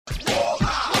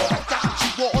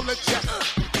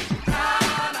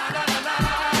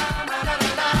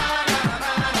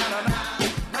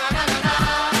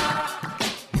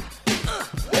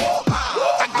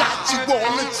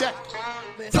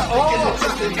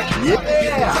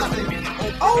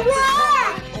Yeah! All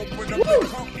right! Woo!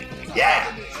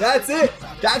 Yeah! That's it!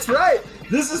 That's right!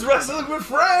 This is Wrestling with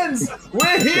Friends!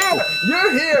 We're here!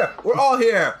 You're here! We're all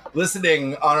here,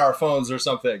 listening on our phones or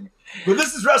something. But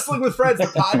this is Wrestling with Friends, the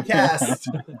podcast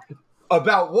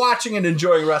about watching and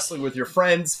enjoying wrestling with your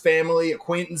friends, family,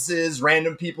 acquaintances,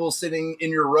 random people sitting in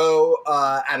your row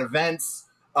at events,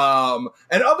 and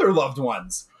other loved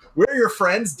ones. We're your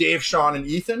friends, Dave, Sean, and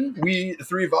Ethan. The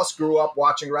three of us grew up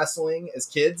watching wrestling as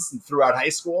kids and throughout high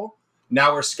school.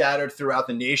 Now we're scattered throughout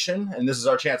the nation, and this is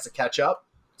our chance to catch up,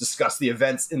 discuss the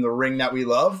events in the ring that we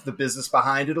love, the business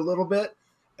behind it a little bit,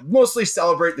 and mostly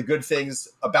celebrate the good things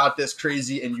about this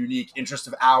crazy and unique interest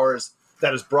of ours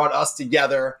that has brought us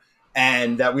together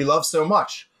and that we love so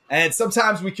much. And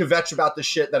sometimes we kvetch about the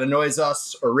shit that annoys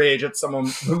us or rage at some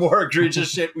of the more egregious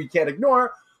shit we can't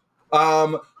ignore.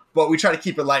 But we try to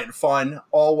keep it light and fun,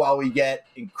 all while we get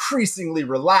increasingly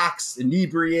relaxed,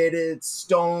 inebriated,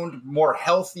 stoned, more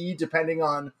healthy, depending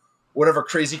on whatever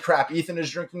crazy crap Ethan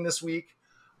is drinking this week.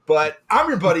 But I'm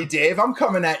your buddy Dave. I'm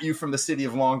coming at you from the city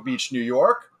of Long Beach, New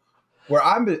York, where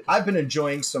I've been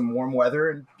enjoying some warm weather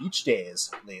and beach days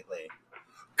lately.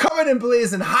 Coming in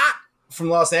blazing hot from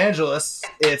Los Angeles,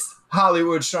 it's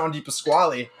Hollywood Sean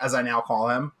DePasquale, as I now call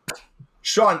him.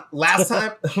 Sean, last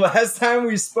time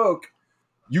we spoke,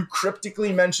 you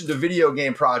cryptically mentioned a video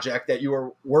game project that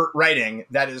you were writing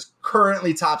that is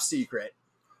currently top secret.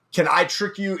 Can I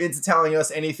trick you into telling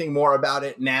us anything more about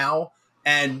it now?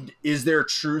 And is there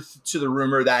truth to the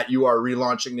rumor that you are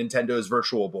relaunching Nintendo's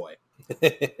Virtual Boy?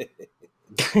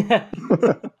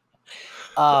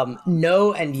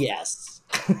 No and yes.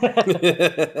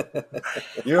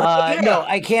 No,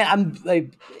 I can't.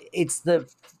 It's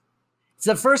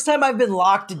the first time I've been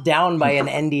locked down by an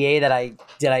NDA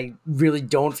that I really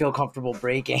don't feel comfortable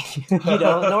breaking.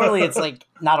 Normally it's like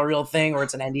not a real thing, or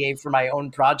it's an NDA for my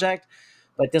own project.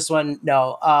 But this one,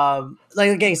 no.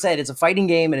 Like I said, it's a fighting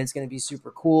game, and it's going to be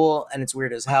super cool, and it's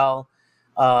weird as hell.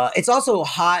 It's also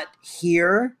hot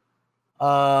here,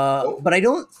 but I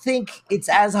don't think it's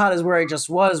as hot as where I just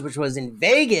was, which was in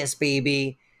Vegas,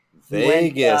 baby.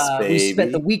 Baby. We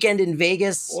spent the weekend in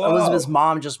Vegas. Whoa. Elizabeth's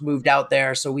mom just moved out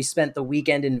there, so we spent the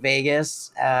weekend in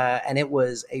Vegas, and it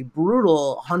was a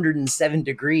brutal 107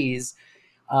 degrees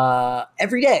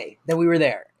every day that we were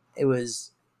there. It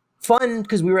was fun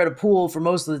because we were at a pool for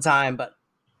most of the time, but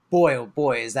boy, oh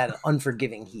boy, is that an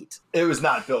unforgiving heat. It was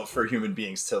not built for human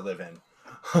beings to live in.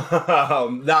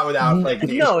 Not without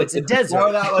no, it's a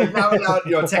desert. Not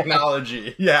without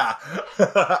technology. Yeah.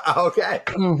 Okay.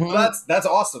 Mm-hmm. That's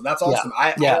awesome. That's awesome.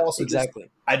 Yeah. I also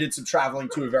exactly. I did some traveling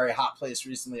to a very hot place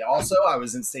recently. Also, I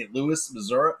was in St. Louis,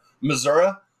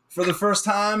 Missouri for the first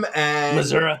time, and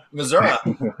Missouri.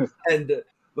 And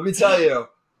let me tell you,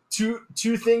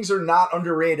 two things are not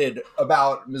underrated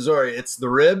about Missouri. It's the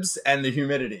ribs and the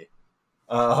humidity.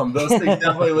 Those things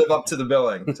definitely live up to the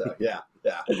billing. So yeah.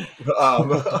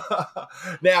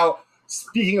 Now,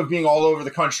 speaking of being all over the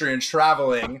country and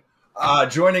traveling,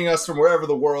 joining us from wherever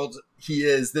the world he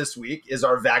is this week is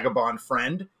our vagabond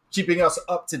friend, keeping us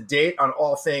up to date on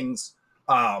all things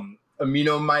amino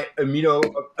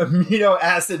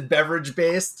acid beverage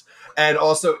based and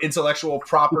also intellectual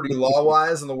property law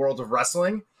wise in the world of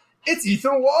wrestling. It's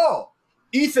Ethan Wall.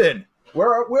 Ethan,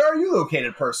 where are you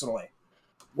located personally?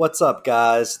 What's up,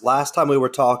 guys? Last time we were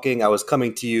talking, I was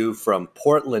coming to you from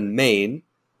Portland, Maine.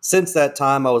 Since that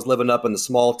time, I was living up in the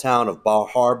small town of Bar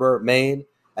Harbor, Maine,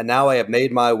 and now I have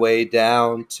made my way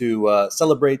down to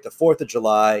celebrate the 4th of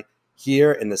July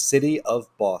here in the city of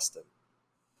Boston.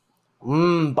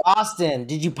 Boston.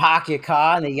 Did you park your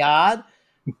car in the yard?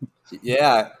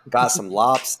 Yeah, got some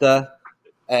lobster.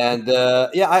 And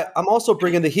I'm also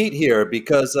bringing the heat here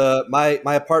because my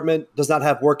apartment does not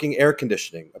have working air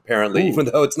conditioning, apparently, even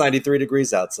though it's 93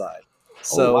 degrees outside.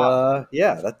 So, wow.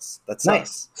 That's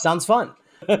nice. Sounds fun.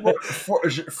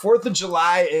 4th of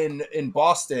July in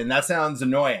Boston, that sounds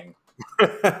annoying.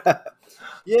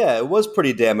 Yeah, it was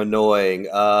pretty damn annoying.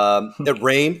 It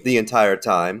rained the entire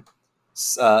time.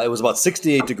 It was about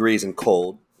 68 degrees and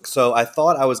cold. So I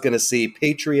thought I was going to see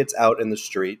patriots out in the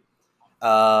street.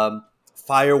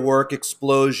 Firework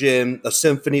explosion, a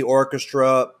symphony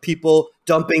orchestra, people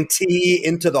dumping tea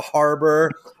into the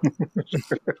harbor.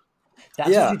 That's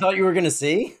what you thought you were going to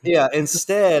see? Yeah.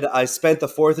 Instead, I spent the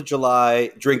 4th of July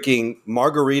drinking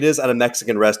margaritas at a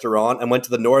Mexican restaurant and went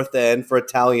to the North End for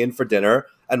Italian for dinner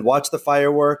and watched the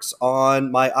fireworks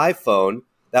on my iPhone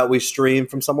that we streamed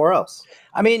from somewhere else.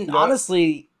 I mean,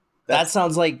 honestly, that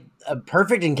sounds like a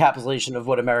perfect encapsulation of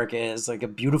what America is, like a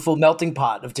beautiful melting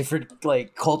pot of different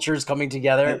cultures coming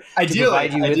together to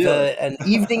provide you with an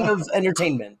evening of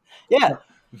entertainment. Yeah.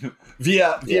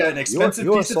 via an expensive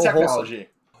you are piece of so technology.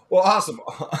 Well, awesome.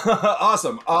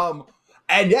 Awesome.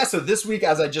 And yeah, so this week,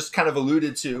 as I just kind of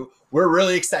alluded to, we're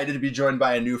really excited to be joined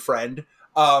by a new friend.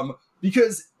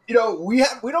 Because, you know, we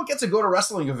don't get to go to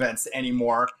wrestling events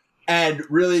anymore and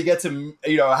really get to,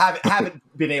 you know, haven't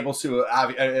been able to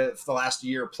for the last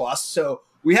year plus. So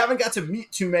we haven't got to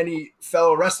meet too many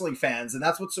fellow wrestling fans. And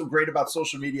that's what's so great about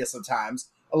social media sometimes.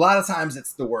 A lot of times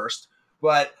it's the worst,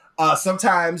 but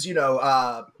sometimes, you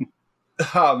know,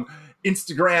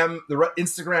 Instagram, the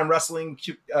Instagram wrestling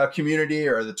community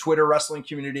or the Twitter wrestling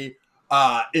community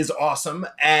is awesome.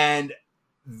 And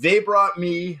they brought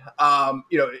me,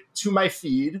 you know, to my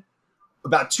feed.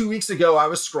 About 2 weeks ago, I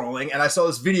was scrolling and I saw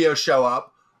this video show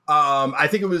up. I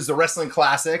think it was the Wrestling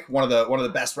Classic, one of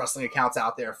the best wrestling accounts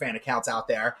out there, fan accounts out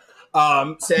there,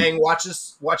 saying, watch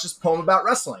this poem about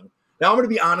wrestling. Now, I'm going to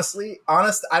be honest.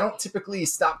 I don't typically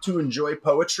stop to enjoy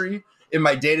poetry in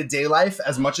my day-to-day life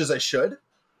as much as I should.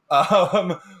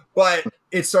 But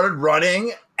it started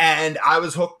running and I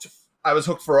was hooked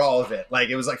for all of it. Like,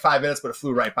 it was like 5 minutes, but it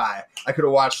flew right by. I could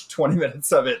have watched 20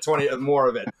 minutes of it, 20 more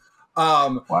of it.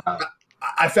 Wow.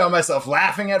 I found myself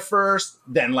laughing at first,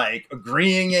 then like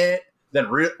agreeing it,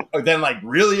 then like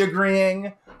really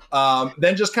agreeing,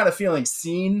 then just kind of feeling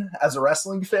seen as a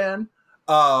wrestling fan,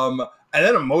 and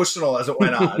then emotional as it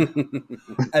went on,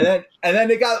 and then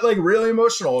it got like really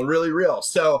emotional and really real.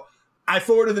 So I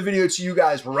forwarded the video to you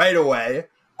guys right away.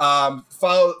 Found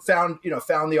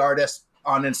the artist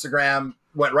on Instagram,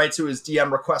 went right to his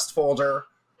DM request folder,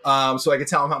 so I could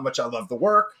tell him how much I love the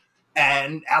work.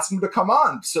 And asked him to come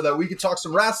on so that we could talk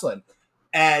some wrestling.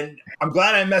 And I'm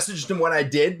glad I messaged him when I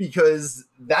did, because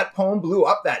that poem blew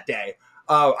up that day.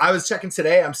 I was checking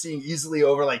today. I'm seeing easily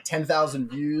over like 10,000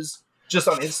 views just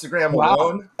on Instagram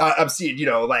alone. I'm seeing, you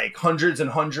know, like hundreds and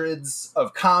hundreds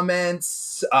of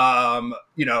comments,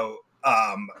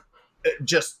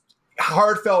 just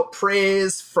heartfelt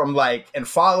praise from and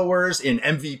followers in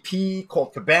MVP,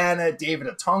 Colt Cabana, David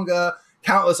Otunga,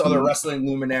 countless other wrestling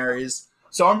luminaries.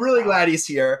 So I'm really glad he's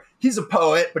here. He's a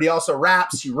poet, but he also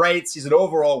raps, he writes, he's an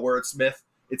overall wordsmith.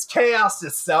 It's Chaos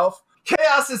itself.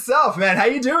 Chaos itself, man. How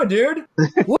you doing, dude?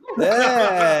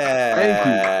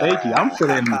 Yeah. Thank you.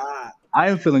 I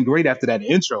am feeling great after that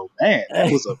intro. Man,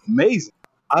 that was amazing.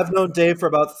 I've known Dave for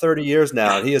about 30 years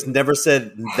now, and he has never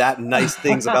said that nice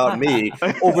things about me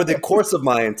over the course of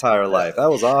my entire life. That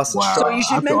was awesome. Wow. So you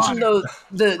should mention though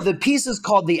the piece is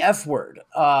called The F Word.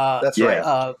 That's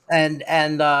right.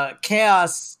 And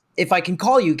Chaos, if I can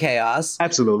call you Chaos.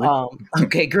 Absolutely.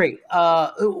 Okay, great.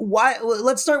 Why?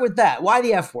 Let's start with that. Why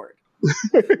the F word?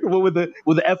 Well, with the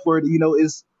F word,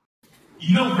 is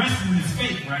wrestling is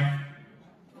fake, right?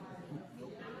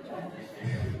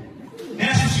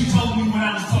 That's what you told me when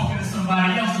I was talking to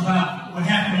somebody else about what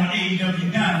happened on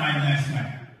AEW Dynamite last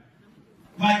night.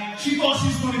 Like, she thought she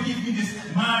was going to give me this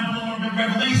mind-blowing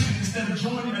revelation instead of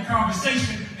joining the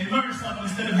conversation and learning something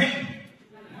instead of hating.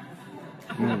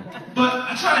 But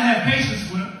I tried to have patience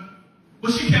with her,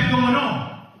 but she kept going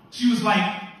on. She was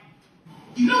like,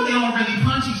 they don't really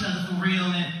punch each other for real,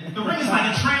 and the ring is like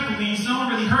a trampoline, so they don't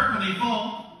really hurt when they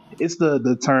fall. It's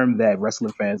the term that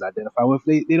wrestling fans identify with.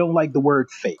 They don't like the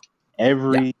word fake.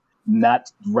 Every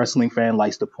not wrestling fan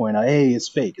likes to point out, hey, it's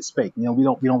fake, it's fake. We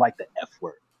don't like the F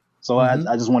word. So I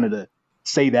just wanted to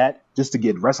say that just to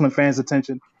get wrestling fans'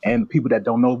 attention, and people that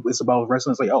don't know it's about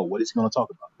wrestling, it's like, oh, what is he going to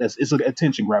talk about? It's an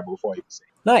attention grabber before I even say it.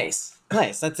 Nice.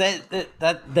 That's it.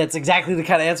 That's exactly the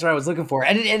kind of answer I was looking for,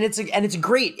 and it's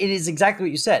great. It is exactly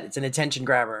what you said. It's an attention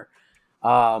grabber,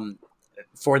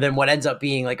 for then what ends up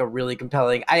being like a really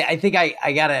compelling. I think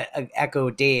I gotta echo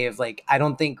Dave. Like, I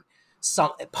don't think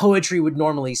some poetry would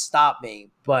normally stop me,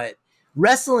 but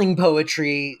wrestling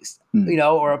poetry,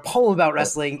 or a poem about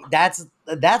wrestling, that's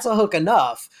a hook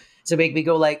enough to make me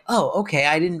go like, oh, okay,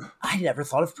 I never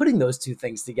thought of putting those two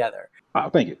things together. Oh,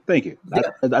 thank you. Yeah.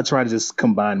 I try to just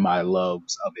combine my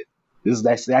loves of it. This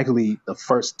is actually the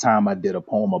first time I did a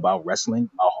poem about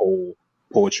wrestling, my whole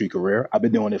poetry career. I've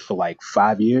been doing it for like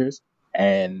 5 years,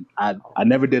 and I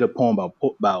never did a poem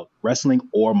about wrestling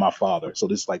or my father. So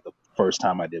this is like the first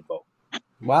time I did both.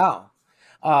 Wow.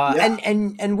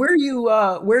 And where are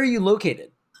you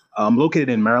located? I'm located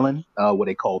in Maryland, what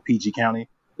they call PG County.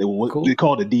 They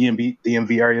call it the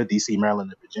DMV area, DC,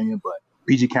 Maryland, and Virginia, but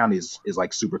PG County is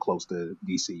like super close to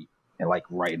DC and like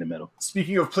right in the middle.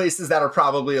 Speaking of places that are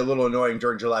probably a little annoying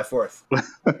during July 4th.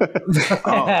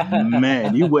 Oh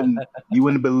man, you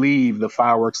wouldn't believe the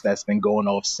fireworks that's been going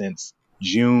off since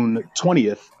June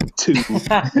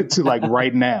 20th to like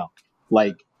right now.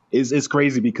 Like, it's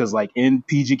crazy because like in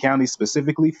PG County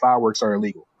specifically, fireworks are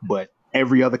illegal, but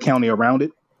every other county around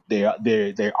it, they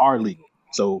are legal.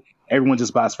 So everyone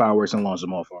just buys fireworks and launch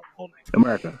them off all night.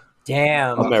 America.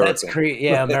 Damn, America. that's crazy.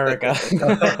 Yeah, America.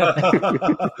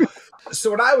 So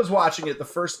when I was watching it, the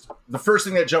first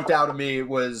thing that jumped out at me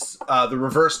was the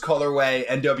reverse colorway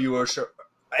NWO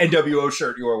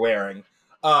shirt you were wearing.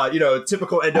 A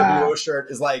typical NWO shirt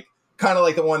is like kind of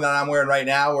like the one that I'm wearing right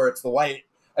now, where it's the white.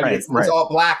 I mean, it's all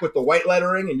black with the white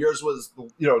lettering, and yours was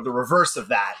the reverse of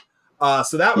that.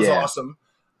 So that was awesome.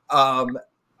 I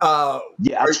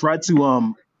tried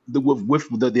to with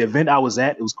the event I was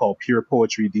at. It was called Pure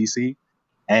Poetry DC,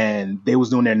 and they was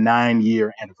doing their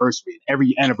 9-year anniversary.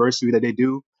 Every anniversary that they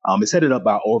do, it's headed up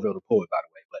by Orville the Poet, by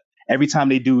the way. But every time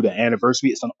they do the anniversary,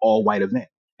 it's an all white event.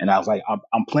 And I was like,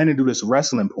 I'm planning to do this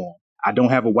wrestling poem. I don't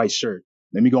have a white shirt.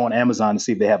 Let me go on Amazon to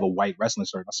see if they have a white wrestling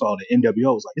shirt. I saw the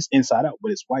NWO. I was like, it's inside out,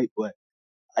 but it's white. But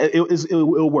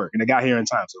it'll work. And it got here in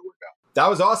time, so it worked out. That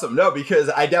was awesome. No, because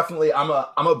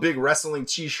I'm a big wrestling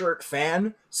t-shirt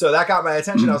fan, so that got my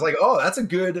attention. I was like, oh, that's a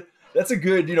good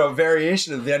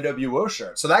variation of the NWO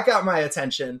shirt. So that got my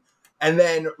attention. And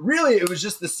then really it was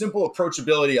just the simple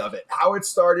approachability of it. How it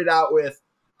started out with,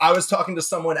 I was talking to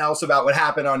someone else about what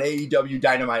happened on AEW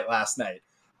Dynamite last night.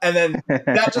 And then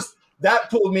that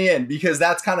pulled me in, because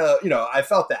that's kind of, I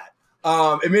felt that.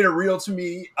 It made it real to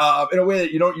me in a way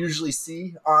that you don't usually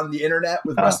see on the internet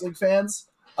with wrestling fans.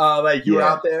 Like you were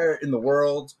out there in the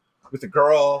world with a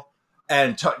girl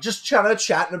and just kind of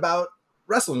chatting about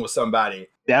wrestling with somebody.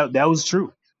 That was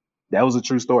true. That was a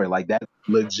true story. Like that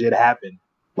legit happened.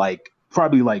 Like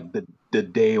probably like the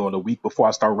day or the week before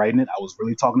I started writing it, I was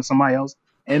really talking to somebody else,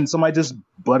 and somebody just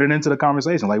butted into the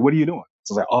conversation. Like, what are you doing?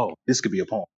 So I was like, oh, this could be a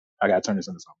poem. I got to turn this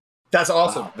into something. That's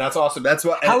awesome. That's awesome. That's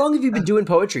what. How long have you been doing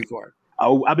poetry for?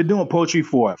 I've been doing poetry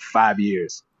for 5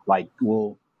 years. Like,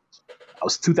 well, I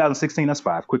was 2016. That's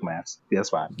 5. Quick maths. Yeah, that's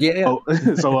 5. Yeah.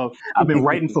 So I've been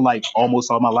writing for like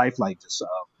almost all my life, like just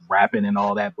rapping and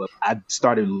all that. But I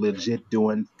started legit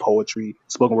doing poetry,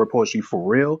 spoken word poetry for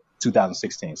real,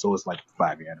 2016. So it's like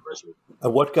 5-year anniversary.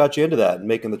 And what got you into that and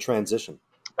making the transition?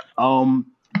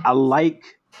 I like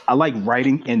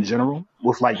writing in general.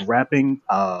 With like rapping,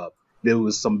 there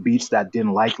was some beats that I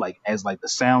didn't like as like the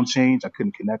sound change, I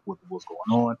couldn't connect with what was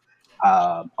going on.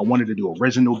 I wanted to do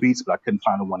original beats, but I couldn't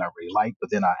find the one I really liked. But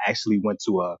then I actually went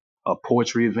to a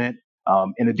poetry event.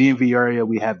 In the DMV area,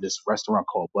 we have this restaurant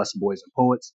called Blessed Boys and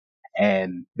Poets,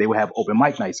 and they would have open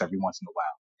mic nights every once in a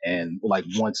while, and like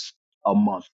once a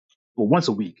month or once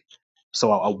a week.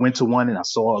 So I went to one and I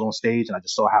saw it on stage, and I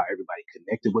just saw how everybody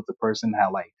connected with the person,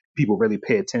 how like people really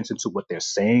pay attention to what they're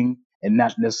saying and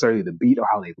not necessarily the beat or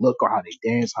how they look or how they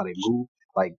dance, how they move.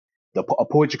 Like a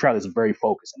poetry crowd is very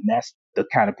focused, and that's the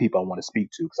kind of people I want to speak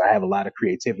to, because I have a lot of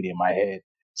creativity in my head.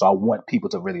 So I want people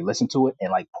to really listen to it, and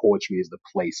like poetry is the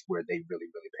place where they really,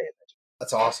 really pay attention.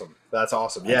 That's awesome. That's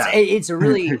awesome. Yeah. It's a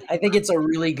really, I think it's a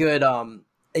really good,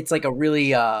 it's like a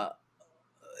really,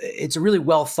 it's a really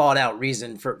well thought out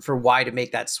reason for why to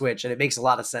make that switch. And it makes a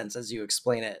lot of sense as you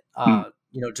explain it,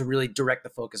 to really direct the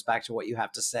focus back to what you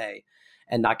have to say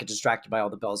and not get distracted by all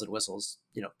the bells and whistles,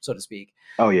 so to speak.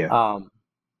 Oh yeah.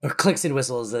 Or clicks and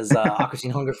whistles, as Aqua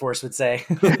Teen Hunger Force would say.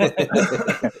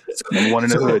 And one in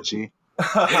the hood, G.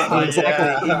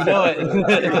 Exactly. You know it.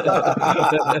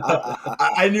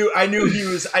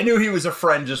 I knew he was a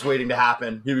friend just waiting to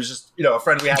happen. He was just, a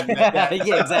friend we hadn't met yet.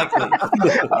 Yeah,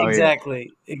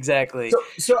 exactly. Exactly.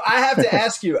 So I have to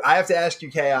ask you,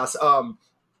 Chaos,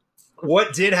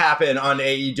 what did happen on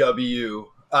AEW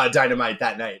Dynamite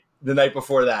that night, the night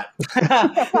before that?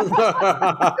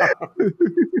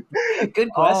 Good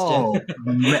question.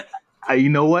 Oh, you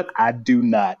know what? I do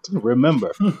not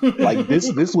remember. Like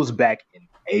this was back in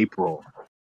April,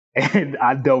 and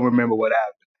I don't remember what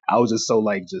happened. I was just so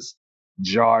just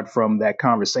jarred from that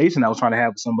conversation I was trying to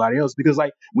have with somebody else, because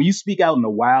like when you speak out in the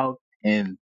wild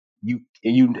and you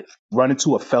run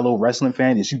into a fellow wrestling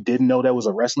fan that you didn't know that was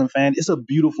a wrestling fan, it's a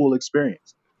beautiful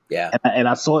experience. Yeah. And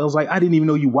I saw it, I was like, I didn't even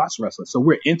know you watched wrestling. So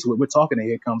we're into it. We're talking, and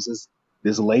here comes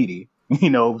this lady.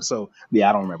 So yeah,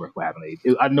 I don't remember what happened.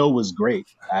 I know it was great.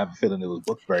 I have a feeling it was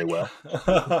booked very well.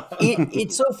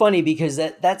 It's so funny because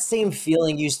that same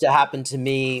feeling used to happen to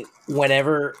me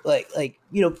whenever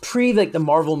pre the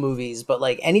Marvel movies, but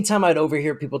like anytime I'd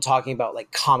overhear people talking about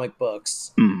like comic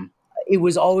books, it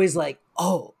was always like,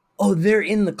 oh, they're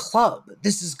in the club.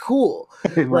 This is cool.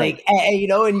 Right.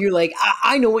 And you're like,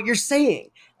 I know what you're saying.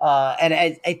 And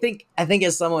I think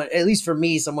as someone, at least for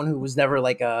me, someone who was never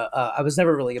I was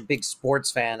never really a big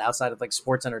sports fan outside of like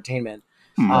sports entertainment.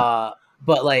 But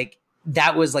like,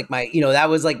 that was like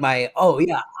my, oh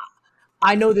yeah,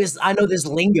 I know this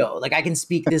lingo. Like I can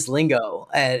speak this lingo.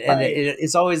 And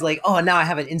it's always like, oh, now I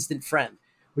have an instant friend,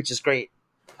 which is great.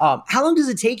 How long does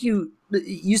it take you?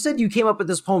 You said you came up with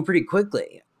this poem pretty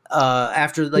quickly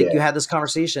after you had this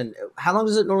conversation. How long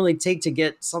does it normally take to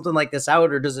get something like this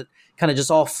out, or does it kind of just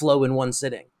all flow in one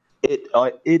sitting?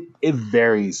 It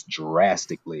varies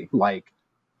drastically.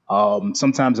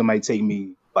 Sometimes it might take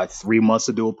me like 3 months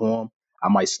to do a poem. I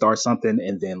might start something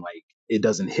and then it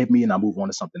doesn't hit me and I move on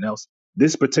to something else.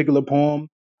 This particular poem,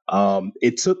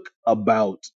 it took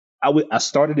about I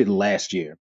started it last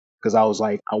year because I was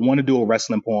like, I want to do a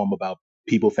wrestling poem about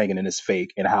people thinking it is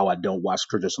fake and how I don't watch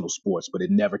traditional sports, but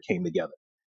it never came together.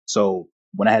 So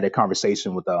when I had a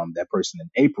conversation with that person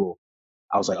in April,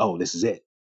 I was like, oh, this is it.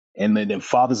 And then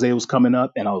Father's Day was coming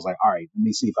up, and I was like, all right, let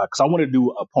me see because I wanted to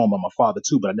do a poem on my father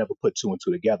too, but I never put 2 and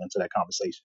 2 together until that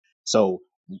conversation. So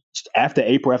after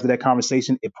April, after that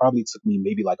conversation, it probably took me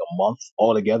maybe like a month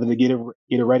altogether to get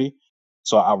it ready.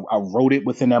 So I wrote it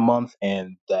within that month,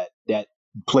 and that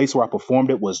place where I performed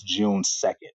it was June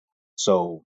 2nd.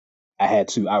 So I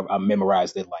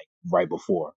memorized it like right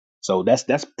before. So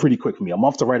that's pretty quick for me. A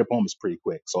month to write a poem is pretty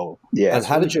quick. So yeah. And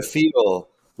how did you feel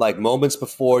like moments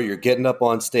before you're getting up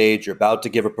on stage, you're about to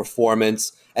give a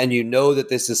performance, and you know that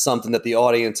this is something that the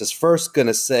audience is first going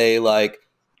to say like,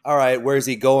 all right, where's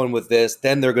he going with this?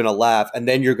 Then they're going to laugh, and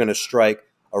then you're going to strike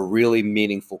a really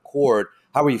meaningful chord.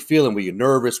 How were you feeling? Were you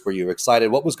nervous? Were you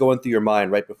excited? What was going through your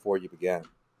mind right before you began?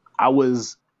 I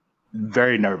was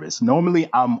very nervous. Normally,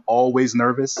 I'm always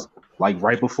nervous, like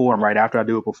right before and right after I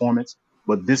do a performance.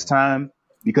 But this time,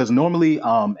 because normally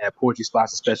at poetry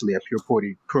spots, especially at Pure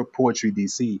Poetry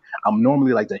DC, I'm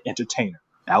normally like the entertainer.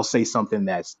 I'll say something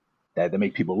that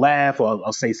make people laugh, or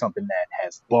I'll say something that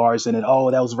has bars in it. Oh,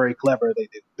 that was very clever.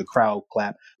 The crowd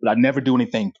clap. But I never do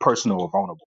anything personal or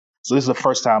vulnerable. So this is the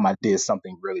first time I did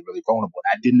something really, really vulnerable.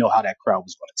 I didn't know how that crowd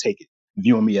was going to take it,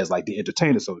 viewing me as like the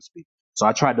entertainer, so to speak. So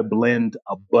I tried to blend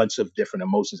a bunch of different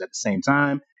emotions at the same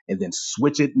time and then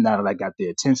switch it. Now that I got their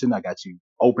attention, I got you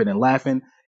open and laughing.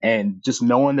 And just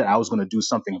knowing that I was going to do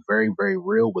something very, very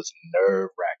real was nerve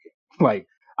wracking. Like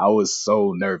I was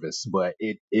so nervous, but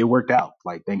it worked out.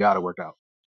 Like, thank God it worked out.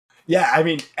 Yeah, I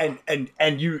mean,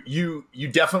 and you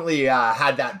definitely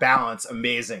had that balance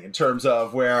amazing in terms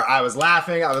of where I was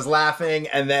laughing,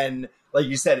 and then like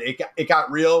you said, it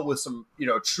got real with some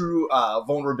true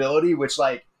vulnerability, which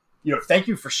thank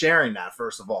you for sharing that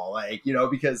first of all,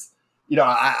 because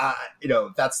I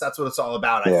that's what it's all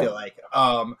about. Yeah. I feel like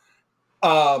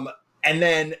and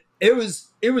then it was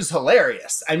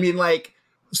hilarious. I mean, like,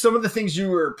 some of the things you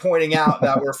were pointing out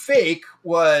that were fake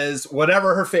was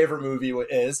whatever her favorite movie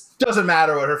is. Doesn't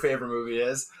matter what her favorite movie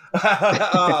is.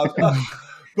 But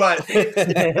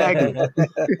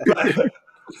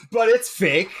it's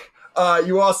fake.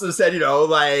 You also said,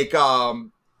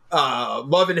 Love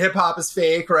and Hip Hop is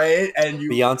fake, right? And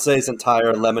Beyonce's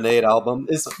entire Lemonade album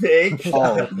is fake.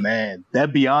 Oh, man.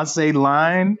 That Beyonce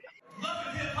line. Love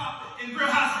and Hip Hop and Real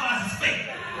Housewives is fake.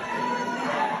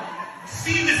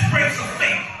 See this breaks are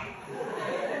fake.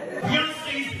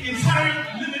 Beyonce's entire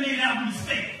Lemonade album is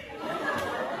fake.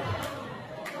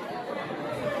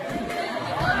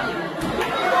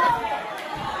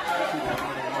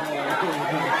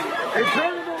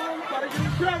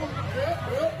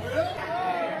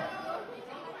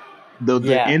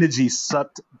 The energy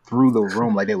sucked through the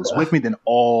room. Like, they was with me, then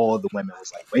all the women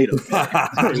was like, wait a minute.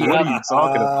 What are you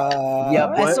talking about?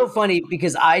 Yeah, it's so funny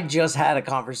because I just had a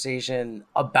conversation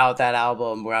about that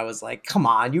album where I was like, come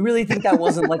on, you really think that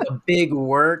wasn't like a big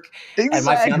work? Exactly. And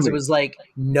my fiance was like,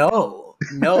 no,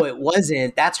 it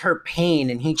wasn't. That's her pain,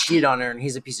 and he cheated on her, and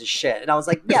he's a piece of shit. And I was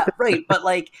like, yeah, right, but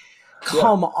like,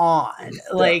 come on.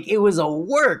 Like, it was a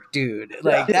work, dude.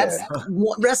 Like, that's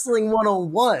wrestling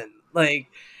 101. Like,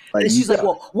 and she's like,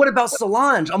 well, what about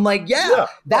Solange? I'm like,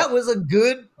 that was a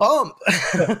good bump.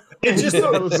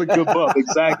 That was a good bump,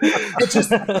 exactly.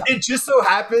 It just so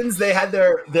happens they had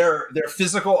their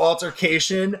physical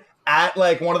altercation at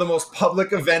like one of the most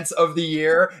public events of the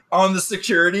year on the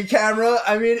security camera.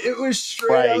 I mean, it was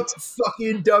straight up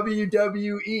fucking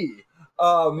WWE.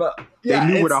 They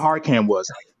knew where the hard cam was.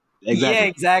 Exactly. Yeah,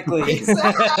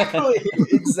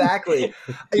 exactly.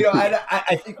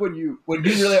 I think when you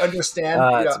really understand,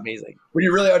 it's amazing. When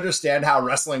you really understand how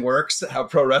wrestling works, how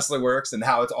pro wrestling works, and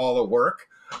how it's all a work,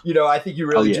 I think you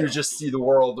really do just see the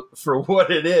world for what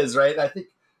it is, right? I think,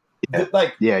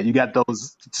 you got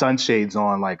those sunshades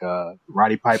on, like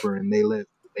Roddy Piper and They Live.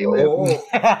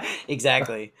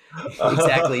 Exactly.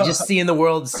 Just seeing the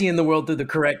world through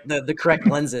the correct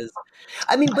lenses.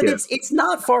 I mean, but it's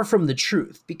not far from the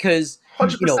truth because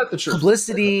 100% the truth.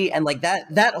 Publicity and like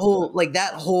that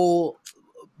whole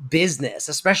business,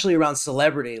 especially around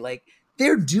celebrity, like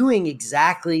they're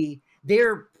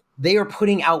they are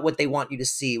putting out what they want you to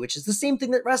see, which is the same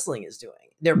thing that wrestling is doing.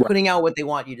 They're putting out what they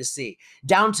want you to see,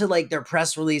 down to like their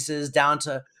press releases, down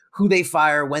to who they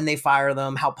fire, when they fire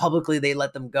them, how publicly they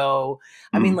let them go.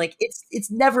 I mean, like it's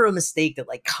never a mistake that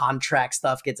like contract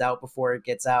stuff gets out before it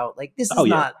gets out. Like this is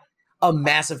not a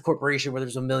massive corporation where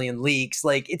there's a million leaks.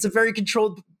 Like it's a very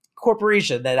controlled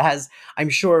corporation that has, I'm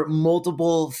sure,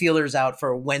 multiple feelers out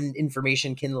for when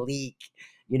information can leak,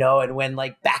 you know, and when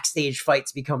like backstage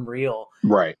fights become real.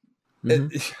 Right.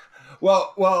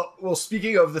 Well,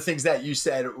 speaking of the things that you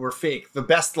said were fake, the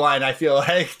best line I feel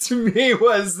like to me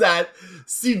was that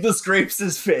seedless grapes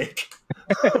is fake.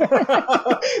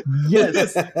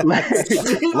 Yes.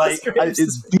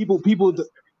 It's people,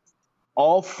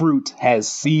 all fruit has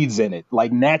seeds in it,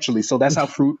 like naturally. So that's how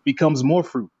fruit becomes more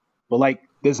fruit. But like,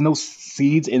 there's no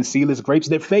seeds in seedless grapes.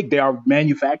 They're fake. They are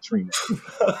manufacturing it.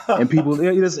 And people,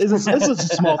 it's a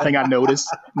small thing I noticed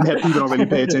that people don't really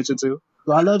pay attention to.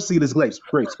 So I love seedless grapes,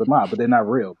 but they're not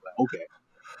real. But okay.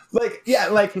 Like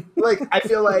I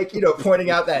feel like, you know, pointing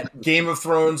out that Game of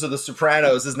Thrones or The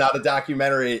Sopranos is not a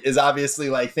documentary is obviously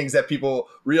like things that people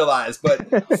realize, but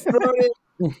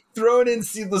throwing in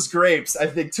seedless grapes, I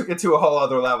think took it to a whole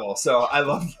other level. So I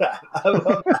love that.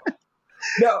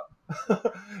 No.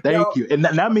 Thank you. And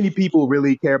not many people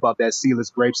really care about that seedless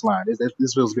grapes line.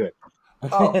 This feels good.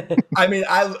 Oh, I mean,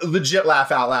 I legit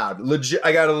laugh out loud.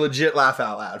 I got a legit laugh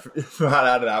out loud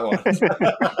out of that one.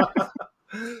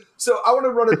 So I want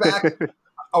to run it back.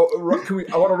 I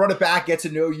want to run it back, get to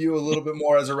know you a little bit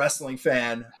more as a wrestling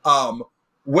fan.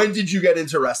 When did you get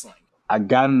into wrestling? I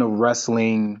got into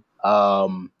wrestling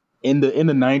in the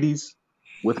 90s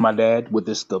with my dad, with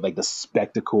this the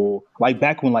spectacle, like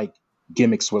back when like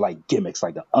gimmicks were like gimmicks,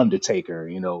 like the Undertaker,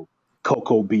 you know,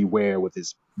 Coco Beware with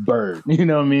his bird, you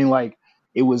know what I mean? Like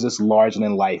it was just larger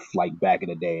than life, like back in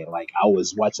the day. And like I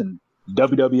was watching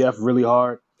WWF really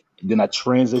hard. Then I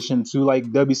transitioned to like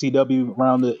WCW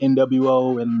around the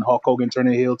NWO and Hulk Hogan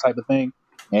turning heel type of thing.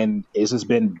 And it's just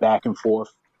been back and forth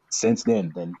since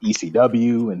then. Then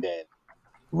ECW and then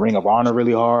Ring of Honor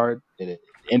really hard. And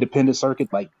independent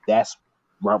circuit, like that's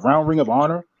around Ring of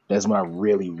Honor. That's when I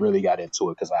really, really got into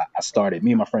it because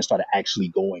me and my friends started actually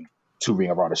going to Ring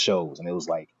of Honor shows. And it was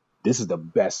like, this is the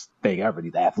best thing ever.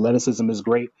 The athleticism is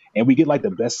great. And we get like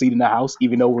the best seat in the house,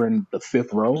 even though we're in the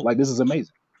 5th row. Like this is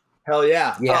amazing. Hell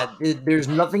yeah. Yeah. There's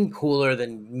nothing cooler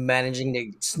than managing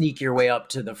to sneak your way up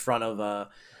to the front of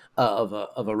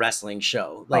a wrestling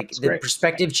show. Like the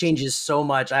perspective changes so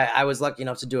much. I was lucky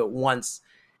enough to do it once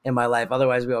in my life.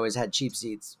 Otherwise we always had cheap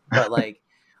seats, but like,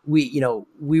 we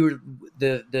were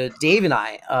Dave and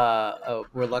I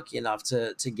were lucky enough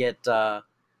to get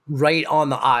right on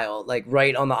the aisle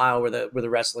where the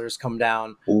wrestlers come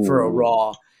down for a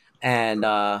Raw. And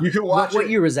you can watch what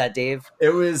year was that, Dave? It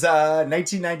was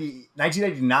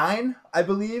 1999, I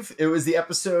believe. It was the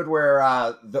episode where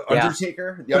the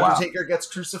Undertaker gets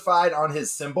crucified on his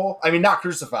symbol. I mean, not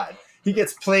crucified. He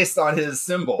gets placed on his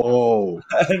symbol. Oh.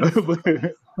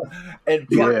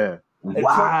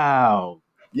 Wow.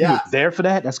 Yeah, you were there for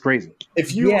that? That's crazy.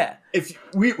 If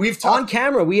we've talked on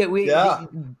camera, we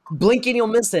blink and you'll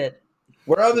miss it.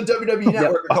 We're on the WWE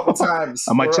Network a couple times.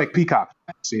 I might check Peacock.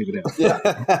 See it. Yeah.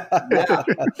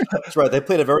 That's right. They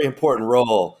played a very important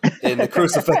role in the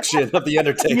crucifixion of the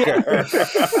Undertaker.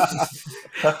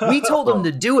 We told them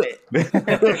to do it.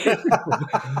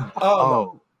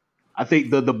 I think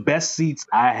the best seats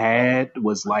I had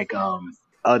was like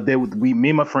me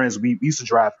and my friends, we used to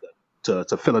drive to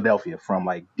Philadelphia from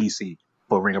like DC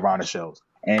for Ring of Honor shows.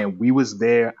 And we was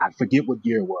there, I forget what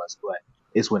year it was, but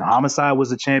it's when Homicide was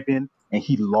the champion and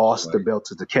he lost the belt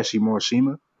to Takeshi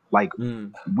Morishima. Like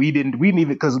we didn't even,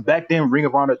 because back then Ring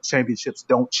of Honor championships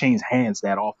don't change hands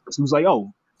that often. So he was like,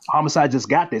 oh, Homicide just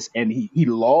got this, and he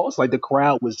lost. Like the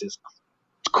crowd was just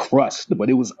crushed, but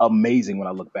it was amazing when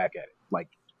I look back at it. Like,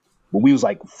 but we was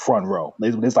like front row.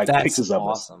 There's like pictures of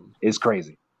us. It's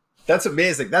crazy. That's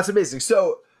amazing.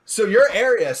 So your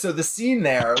area, so the scene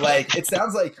there, like it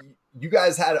sounds like you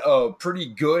guys had a pretty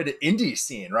good indie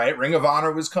scene, right? Ring of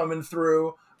Honor was coming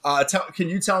through. Can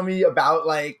you tell me about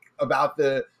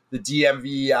the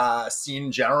DMV scene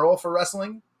in general for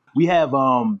wrestling? We have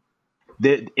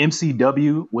the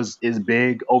MCW is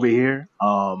big over here.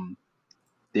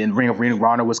 Then Ring of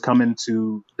Honor was coming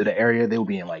to the area. They would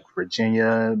be in like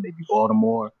Virginia, maybe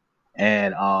Baltimore,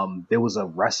 and there was a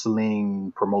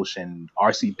wrestling promotion,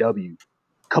 RCW,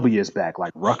 a couple years back,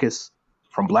 like Ruckus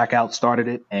from Blackout started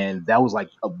it, and that was like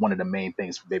one of the main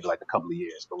things for maybe like a couple of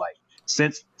years. But like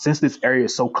since this area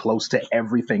is so close to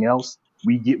everything else,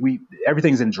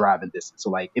 everything's in driving distance. So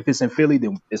like if it's in Philly,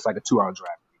 then it's like a 2-hour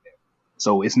drive.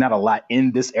 So it's not a lot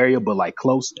in this area, but like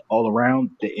close all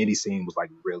around, the indie scene was like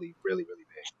really, really, really big.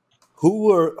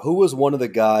 Who was one of the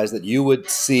guys that you would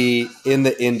see in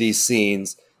the indie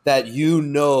scenes that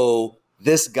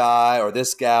this guy or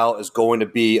this gal is going to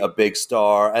be a big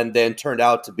star, and then turned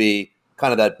out to be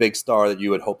kind of that big star that you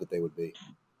would hope that they would be?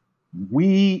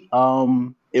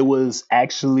 It was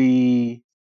actually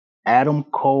Adam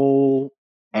Cole,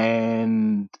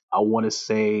 and I want to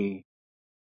say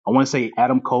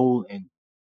Adam Cole and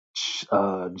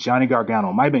Johnny Gargano.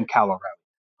 It might have been Kyle O'Reilly.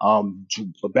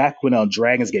 But back when it had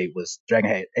Dragon's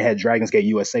Gate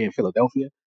USA in Philadelphia,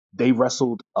 they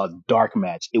wrestled a dark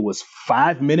match. It was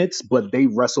 5 minutes, but they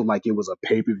wrestled like it was a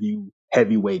pay-per-view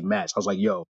heavyweight match. I was like,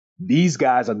 yo, these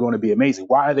guys are going to be amazing.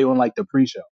 Why are they on like the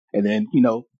pre-show? And then,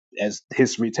 as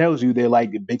history tells you, they're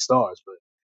like big stars. But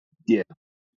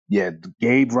yeah,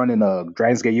 Gabe running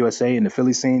Dragon's Gate USA in the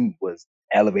Philly scene was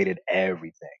elevated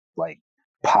everything. Like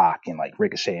Pac and like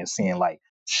Ricochet, and seeing like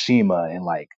Shima and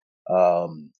like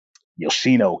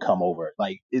Yoshino come over.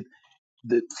 Like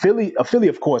Philly,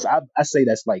 of course, I say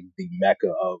that's like the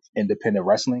mecca of independent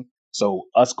wrestling. So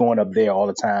us going up there all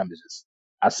the time is just,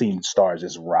 I've seen stars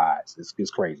just rise.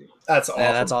 It's crazy. That's awesome.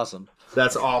 Yeah, that's awesome.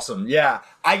 That's awesome. Yeah,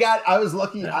 I was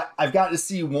lucky. I've got to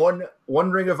see one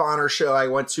Ring of Honor show. I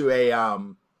went to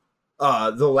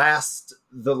the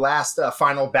last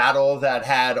final battle that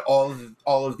had all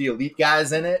of the elite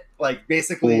guys in it. Like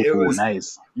basically, it was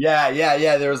nice.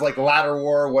 Yeah. There was like ladder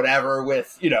war, whatever,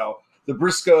 with the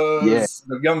Briscoes,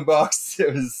 the Young Bucks.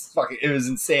 It was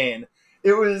insane.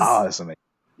 It was awesome.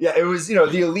 Yeah, it was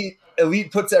the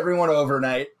elite puts everyone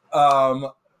overnight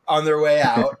on their way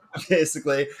out,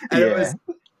 basically, and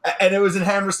it was in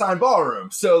Hammerstein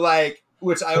Ballroom. So like,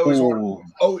 which I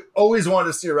always wanted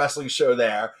to see a wrestling show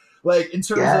there. Like in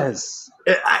terms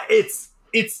of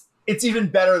it's even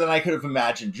better than I could have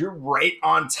imagined. You're right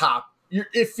on top.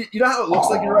 If you know how it looks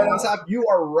like you're right on top, you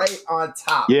are right on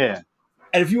top. Yeah.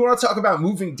 And if you want to talk about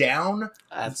moving down,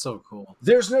 that's so cool.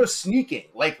 There's no sneaking.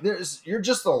 Like you're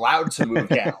just allowed to move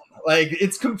down. Like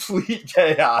it's complete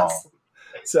chaos.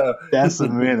 So that's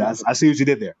man. I see what you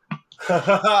did there.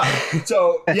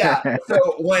 So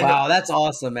wow, that's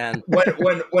awesome, man.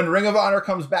 When Ring of Honor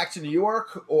comes back to New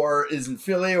York or is in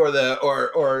Philly or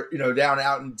down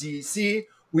out in DC,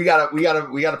 we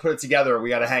gotta put it together. We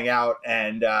gotta hang out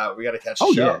and we gotta catch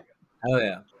a show. Yeah. Oh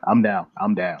yeah, I'm down.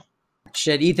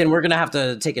 Shit, Ethan, we're gonna have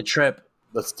to take a trip.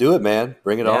 Let's do it, man.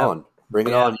 Bring it on. Bring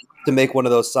it on. You have to make one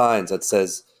of those signs that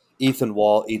says Ethan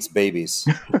Wall eats babies.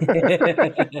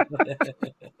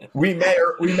 We may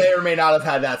or may not have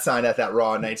had that sign at that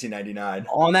Raw in 1999.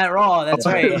 On that Raw, that's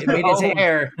right. It made his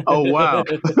hair. Oh wow,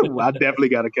 I definitely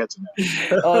got to catch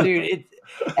that. Oh, dude,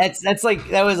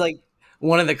 that was like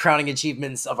one of the crowning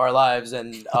achievements of our lives,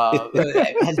 and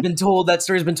that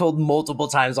story's been told multiple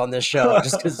times on this show,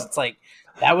 just because it's like.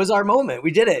 That was our moment. We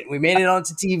did it. We made it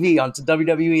onto TV, onto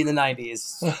WWE in the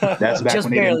 90s. That's back when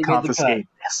they didn't confiscate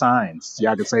signs.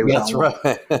 Y'all can say that's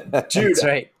right. Dude, that's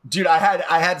right. Dude, I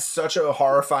had such a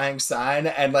horrifying sign,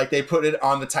 and like they put it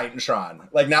on the Titantron.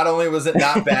 Like not only was it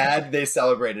not bad, they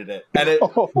celebrated it. And and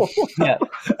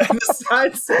the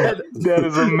sign said that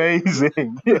is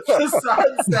amazing. The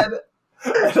sign said,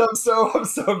 and I'm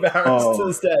so embarrassed to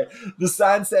this day. The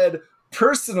sign said,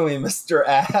 "Personally, Mr.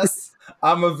 Ass,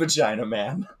 I'm a vagina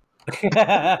man."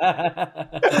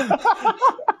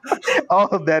 All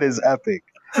of that is epic.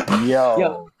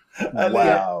 Yo.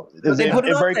 Wow. It's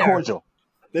very cordial.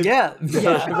 Yeah.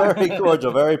 Very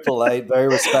cordial, very polite, very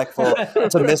respectful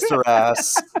to Mr.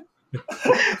 Ass.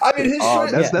 I mean,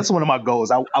 that's one of my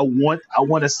goals. I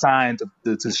want a sign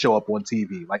to show up on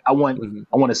TV. Like I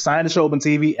want a sign to show up on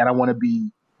TV, and I want to be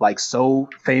like so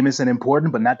famous and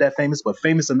important, but not that famous, but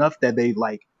famous enough that they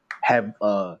like have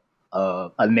a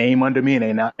name under me,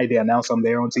 and they announce I'm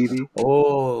there on TV.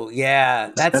 Oh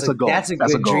yeah, that's a goal. That's a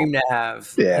good dream to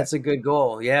have. Yeah, that's a good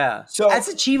goal. Yeah, so that's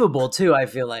achievable too. I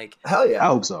feel like. Hell yeah, I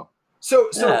hope so. So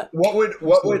what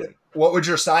would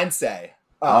your sign say?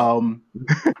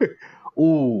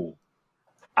 Ooh,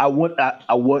 I want.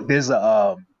 There's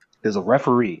a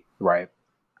referee, right?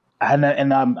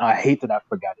 And I hate that I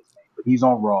forgot his name, but he's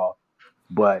on Raw.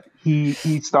 But he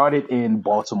started in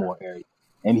Baltimore area.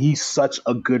 And he's such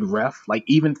a good ref. Like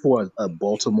even for a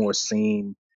Baltimore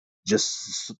scene,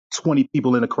 just 20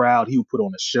 people in the crowd, he would put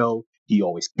on a show. He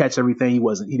always catch everything. He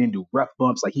didn't do ref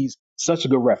bumps. Like he's such a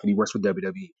good ref, and he works for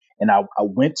WWE. And I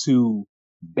went to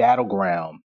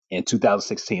Battleground in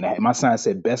 2016. My sign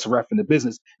said best ref in the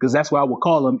business, because that's what I would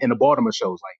call him in the Baltimore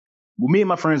shows. Like, well, me and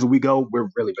my friends, when we go, we're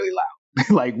really, really loud.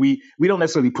 Like we don't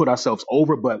necessarily put ourselves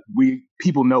over, but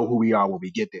people know who we are when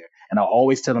we get there. And I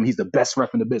always tell him he's the best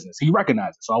ref in the business. He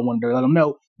recognized it, so I wanted to let him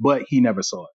know, but he never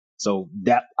saw it. So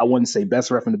that I wouldn't say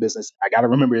best ref in the business. I got to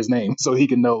remember his name so he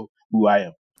can know who I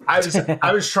am.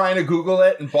 I was trying to Google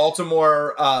it, and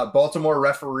Baltimore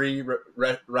referee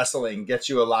wrestling gets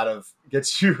you a lot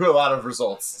of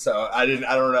results. So I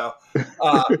don't know.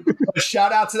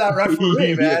 Shout out to that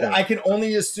referee, man. I can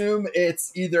only assume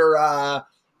it's either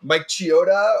Mike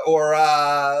Chioda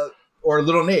or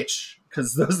Little Nate,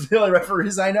 because those are the only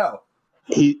referees I know.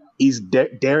 He's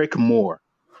Derek Moore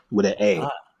with an A.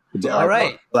 All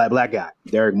right, black guy,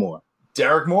 Derek Moore.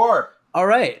 Derek Moore. All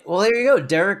right. Well, there you go,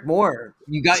 Derek Moore.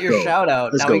 You got your shout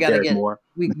out. Now we got to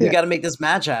we got to make this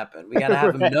match happen. We got to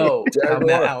have him know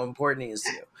how important he is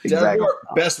to you. Derek Moore,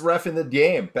 best ref in the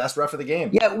game. Best ref of the game.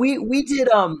 Yeah, we did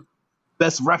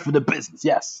best ref in the business.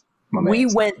 Yes. We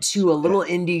went to a little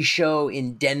indie show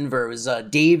in Denver. It was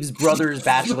Dave's brother's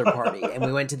bachelor party, and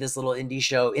we went to this little indie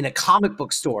show in a comic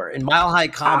book store in Mile High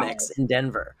Comics in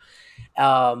Denver.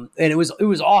 And it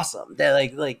was awesome.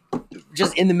 That like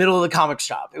just in the middle of the comic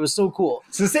shop. It was so cool.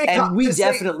 And we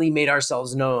definitely made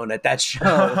ourselves known at that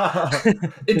show.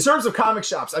 In terms of comic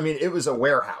shops, I mean, it was a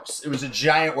warehouse. It was a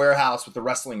giant warehouse with the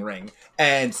wrestling ring,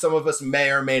 and some of us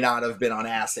may or may not have been on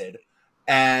acid.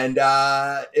 And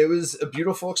it was a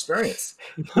beautiful experience.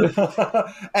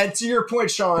 And to your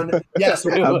point, Sean, yes,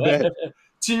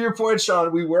 to your point,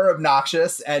 Sean, we were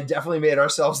obnoxious and definitely made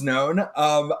ourselves known.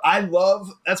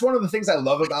 That's one of the things I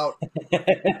love about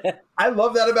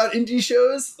indie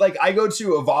shows. Like I go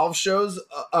to Evolve shows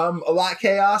a lot,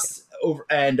 Chaos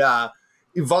and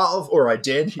Evolve, or I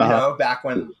did, you know, back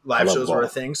when live shows were a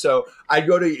thing. So I'd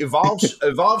go to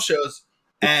Evolve shows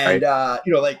and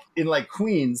like in like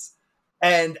Queens,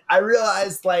 and I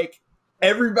realized like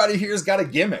everybody here's got a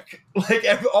gimmick. Like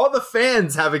all the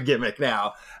fans have a gimmick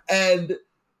now, and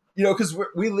because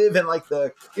we live in like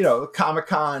the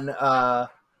Comic-Con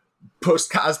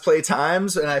post cosplay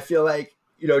times, and I feel like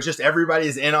just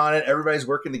everybody's in on it, everybody's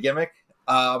working the gimmick,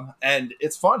 and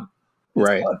it's fun.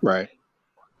 Right.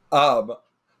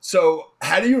 So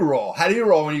how do you roll? How do you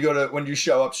roll when you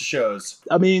show up to shows?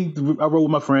 I mean, I roll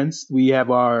with my friends. We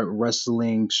have our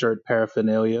wrestling shirt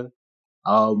paraphernalia.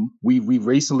 We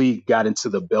recently got into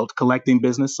the belt collecting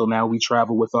business, so now we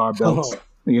travel with our belts.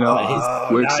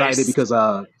 We're excited because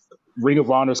Ring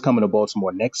of Honor is coming to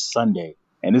Baltimore next Sunday,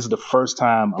 and this is the first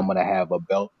time I'm going to have a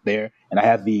belt there. And I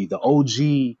have the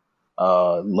OG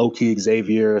Low-Key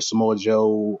Xavier, Samoa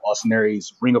Joe, Austin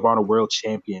Aries Ring of Honor World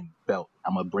Champion belt.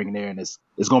 I'm going to bring it there, and it's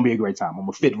going to be a great time. I'm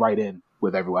going to fit right in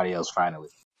with everybody else finally.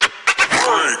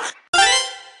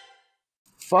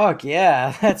 Fuck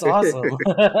yeah, that's awesome.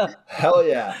 Hell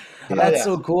yeah. That's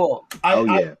so cool.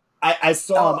 I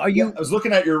saw. I was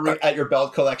looking at your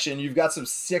belt collection. You've got some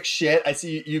sick shit. I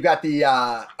see you got the.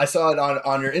 I saw it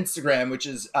on your Instagram, which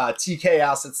is TK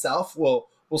House itself. We'll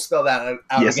spell that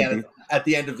out again at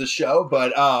the end of the show.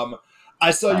 But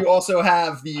I saw you also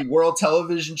have the World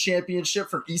Television Championship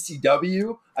from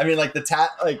ECW. I mean, like that's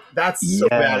so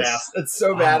badass. It's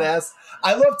so badass.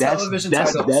 I love television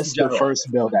titles. That's the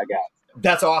first belt I got.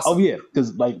 That's awesome. Oh yeah,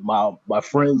 because like my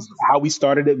friends, how we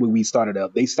started it when we started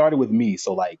up, they started with me.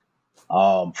 So like,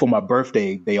 for my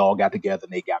birthday, they all got together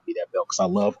and they got me that belt because I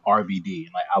love RVD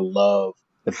and like I love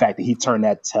the fact that he turned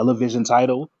that television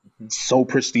title so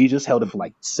prestigious, held it for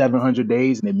like 700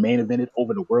 days, and it main evented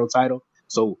over the world title.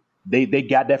 So they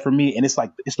got that for me, and it's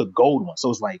the gold one. So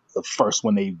it's like the first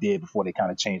one they did before they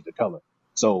kind of changed the color.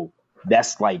 So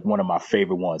that's like one of my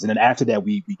favorite ones. And then after that,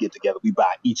 we get together, we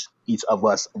buy each of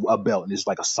us a belt, and it's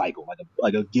like a cycle,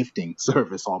 like a gifting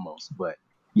service almost. But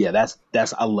yeah, that's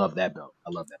I love that belt.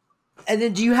 I love that. And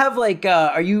then do you have like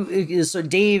so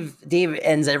Dave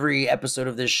ends every episode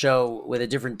of this show with a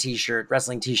different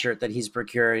wrestling t-shirt that he's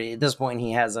procured. At this point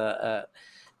he has a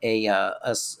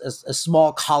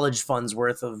small college fund's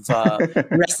worth of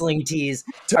wrestling tees.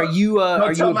 Are you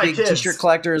a big t-shirt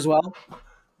collector as well?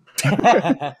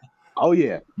 Oh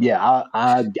yeah.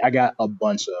 I got a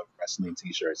bunch of wrestling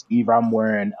t-shirts. Either I'm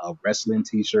wearing a wrestling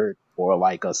t-shirt or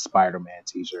like a Spider-Man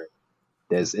t-shirt.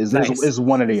 There's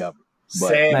one or the other.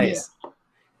 Same. Nice. Yeah.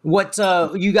 What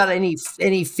you got?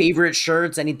 Any favorite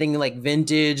shirts? Anything like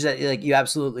vintage that like you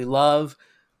absolutely love?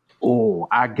 Oh,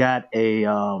 I got a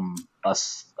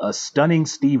stunning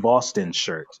Steve Austin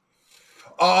shirt.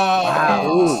 Oh,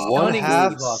 wow. One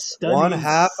half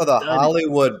of the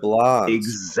Hollywood Blondes.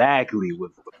 Exactly,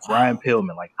 with Brian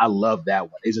Pillman. Like I love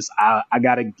that one. It's just I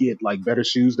gotta get like better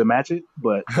shoes to match it,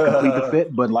 but complete the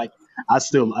fit. But like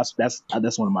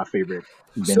that's one of my favorite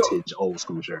vintage old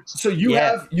school shirts. So you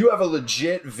have a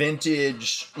legit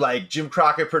vintage like Jim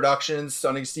Crockett Productions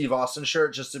Stunning Steve Austin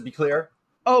shirt, just to be clear.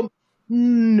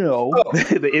 No,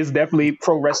 it's definitely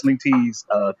Pro Wrestling Tees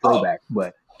throwback,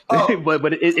 but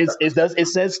it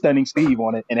says Stunning Steve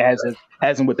on it, and it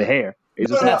has him with the hair. It's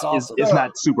just awesome. It's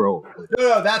not super old.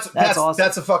 No, that's awesome.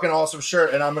 That's a fucking awesome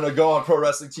shirt, and I'm gonna go on Pro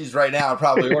Wrestling Tees right now and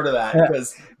probably order that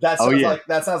because that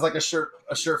sounds like a shirt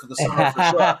for the summer for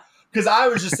sure. Because I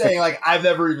was just saying, like, I've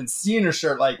never even seen a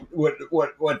shirt like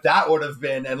what that would have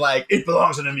been, and like it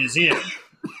belongs in a museum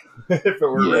if it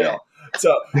were real.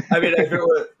 So I mean, if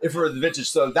it were the vintage,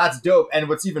 so that's dope. And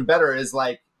what's even better is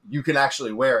like you can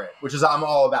actually wear it, which is I'm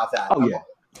all about that.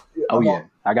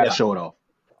 I gotta show it off.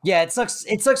 Yeah, it sucks.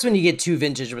 It sucks when you get too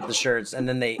vintage with the shirts, and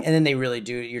then they really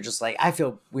do. You're just like, I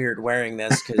feel weird wearing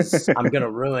this because I'm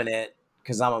gonna ruin it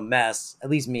because I'm a mess. At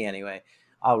least me, anyway.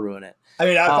 I'll ruin it. I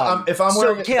mean, if I'm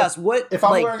wearing Chaos, if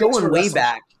I'm like going way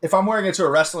back, if I'm wearing it to a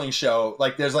wrestling show,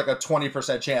 like there's like a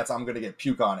 20% chance I'm gonna get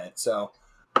puke on it. So,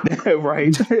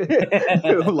 right,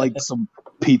 like some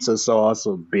pizza sauce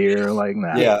or beer, like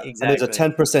nah. Yeah, exactly. And there's a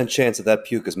 10% chance that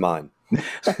puke is mine.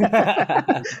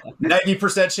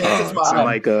 90% chance it's mine. Sound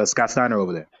like Scott Steiner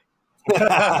over there.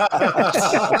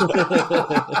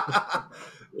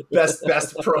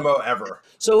 best promo ever.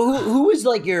 So who was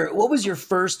like what was your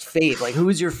first fave? Like who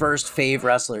was your first fave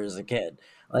wrestler as a kid?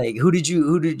 Like who did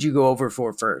you go over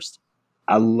for first?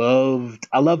 I loved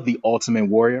the Ultimate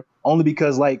Warrior only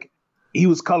because like he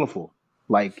was colorful.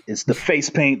 Like it's the face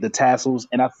paint, the tassels,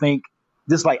 and I think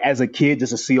just like as a kid,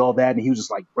 just to see all that, and he was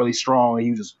just like really strong, and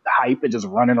he was just hype and just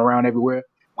running around everywhere.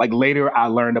 Like later, I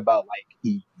learned about like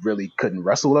he really couldn't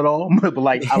wrestle at all, but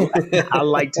like I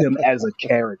liked him as a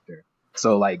character.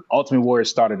 So like Ultimate Warrior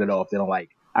started it off. Then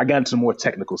like I got into more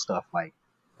technical stuff like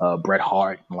Bret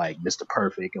Hart and like Mr.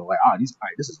 Perfect, and like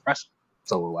this is wrestling.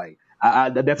 So like I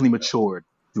definitely matured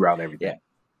throughout everything. Yeah.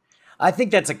 I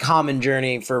think that's a common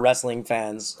journey for wrestling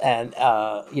fans, and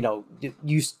I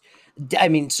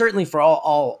mean, certainly for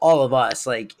all of us,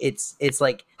 like it's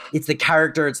the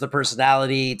character, it's the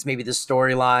personality, it's maybe the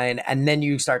storyline, and then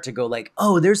you start to go like,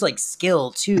 oh, there's like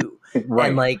skill too, right?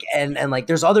 And like and like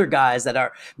there's other guys that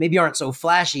aren't so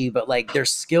flashy, but like they're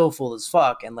skillful as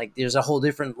fuck, and like there's a whole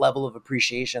different level of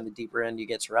appreciation the deeper end you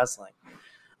get to wrestling.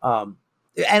 And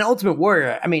Ultimate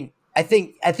Warrior, I mean, I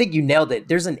think you nailed it.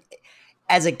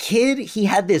 As a kid, he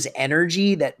had this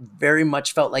energy that very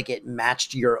much felt like it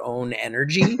matched your own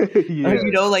energy.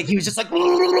 Like he was just like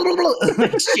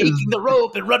shaking the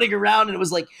rope and running around, and it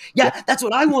was like, yeah, that's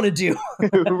what I want to do.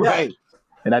 Right.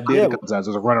 And I did a couple times,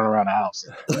 just running around the house.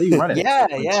 Why are you running?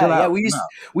 Yeah.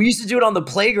 We used to do it on the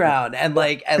playground, and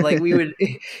we would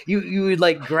you would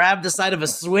like grab the side of a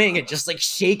swing and just like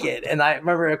shake it. And I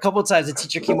remember a couple of times the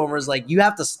teacher came over and was like, you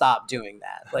have to stop doing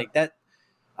that. Like that.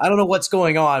 I don't know what's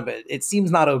going on, but it seems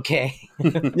not okay.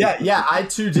 Yeah. I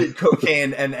too did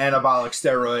cocaine and anabolic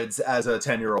steroids as a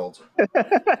 10-year-old.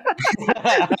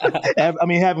 I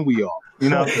mean, haven't we all?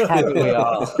 You know, haven't we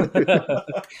all?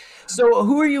 So,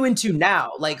 who are you into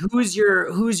now? Like, who's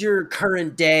your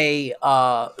current day?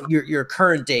 Your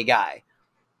current day guy.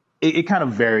 It kind of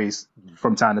varies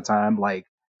from time to time. Like,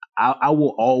 I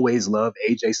will always love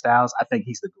AJ Styles. I think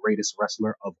he's the greatest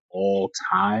wrestler of all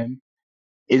time.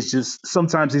 It's just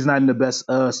sometimes he's not in the best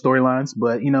storylines,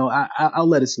 but you know I'll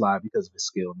let it slide because of his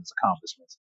skill and his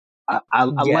accomplishments.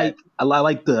 I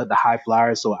like the high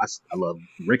flyers, so I love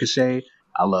Ricochet.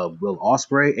 I love Will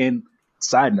Ospreay. And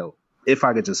side note, if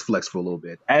I could just flex for a little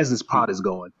bit, as this pod is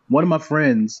going, one of my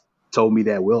friends told me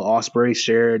that Will Ospreay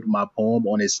shared my poem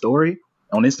on his story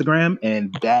on Instagram,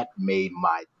 and that made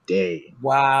my day.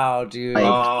 Wow, dude!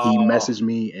 Like he messaged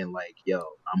me and like, yo,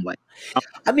 I'm like,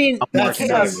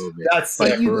 that's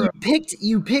like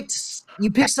you picked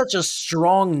such a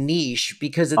strong niche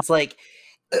because it's like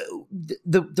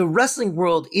the wrestling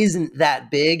world isn't that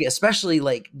big, especially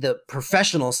like the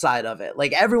professional side of it.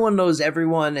 Like everyone knows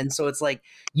everyone, and so it's like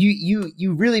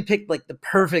you really picked like the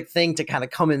perfect thing to kind of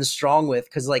come in strong with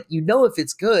because like if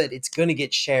it's good, it's gonna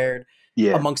get shared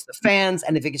amongst the fans,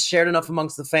 and if it gets shared enough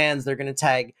amongst the fans, they're gonna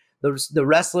tag the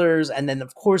wrestlers, and then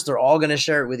of course they're all gonna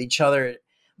share it with each other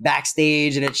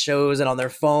backstage and it shows and on their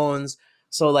phones.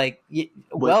 So like,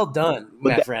 well done,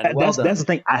 my friend. Well done. That's the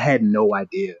thing. I had no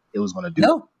idea it was going to do.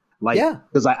 No,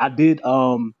 because I did.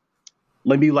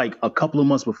 Maybe like a couple of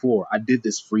months before, I did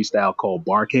this freestyle called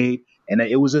Barcade, and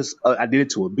it was just I did it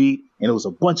to a beat, and it was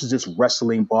a bunch of just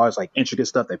wrestling bars, like intricate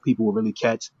stuff that people would really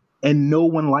catch, and no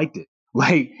one liked it.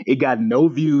 Like it got no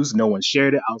views, no one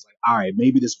shared it. I was like, all right,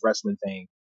 maybe this wrestling thing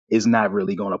is not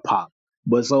really going to pop.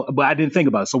 But I didn't think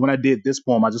about it. So when I did this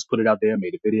poem, I just put it out there and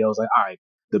made a video. I was like, all right,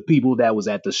 the people that was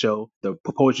at the show, the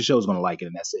poetry show is going to like it,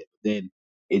 and that's it. But then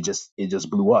it just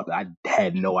blew up. I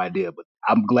had no idea, but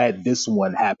I'm glad this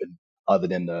one happened other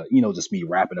than just me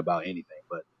rapping about anything.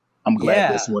 But I'm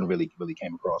glad this one really, really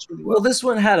came across really well. Well, this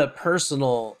one had a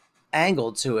personal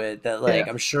angle to it that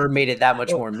I'm sure made it that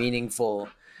much more meaningful.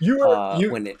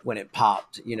 When it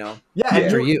popped,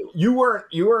 for you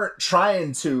weren't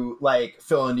trying to like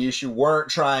fill a niche. You weren't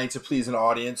trying to please an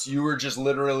audience. You were just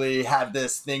literally had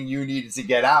this thing you needed to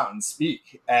get out and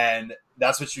speak, and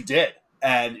that's what you did.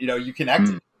 And you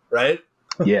connected, right?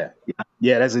 Yeah.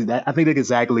 I think that's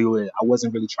exactly what I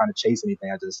wasn't really trying to chase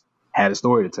anything. I just had a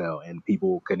story to tell, and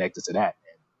people connected to that.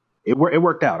 And it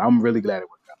worked out. I'm really glad it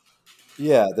worked out.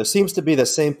 Yeah, there seems to be the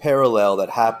same parallel that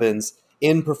happens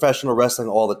in professional wrestling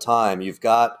all the time. You've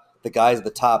got the guys at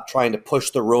the top trying to push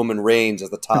the Roman Reigns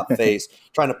as the top face,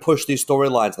 trying to push these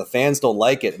storylines. The fans don't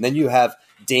like it. And then you have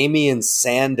Damian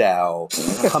Sandow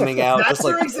coming out, just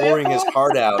like pouring his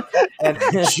heart out. And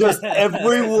just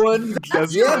everyone,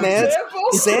 man.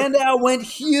 Sandow went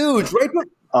huge, right?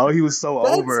 Oh, he was so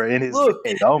over in his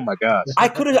face. Oh my gosh. I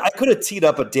could have teed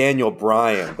up a Daniel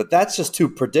Bryan, but that's just too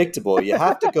predictable. You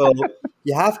have to go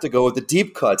with the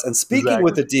deep cuts. And speaking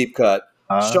with the deep cut,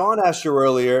 Sean asked you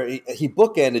earlier, he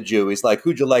bookended you. He's like,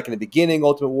 who'd you like in the beginning,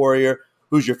 Ultimate Warrior?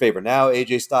 Who's your favorite now?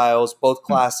 AJ Styles, both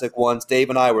classic ones. Dave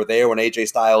and I were there when AJ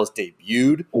Styles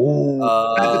debuted.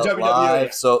 At the WWE.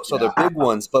 Live. So they're big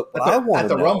ones. But what I want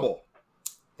to know, Rumble.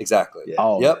 Exactly. Yeah.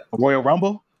 Oh, yep. Royal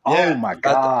Rumble? Yeah. Oh my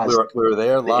gosh. We were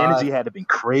there live. The energy had to be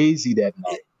crazy that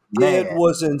night. It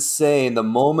was insane. The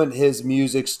moment his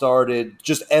music started,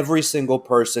 just every single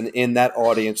person in that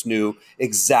audience knew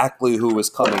exactly who was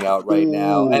coming out right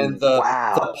now. And the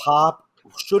pop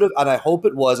should have, and I hope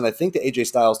it was, and I think that AJ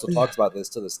Styles still talks about this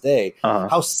to this day,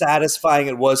 how satisfying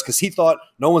it was, because he thought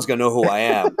no one's going to know who I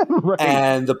am. Right.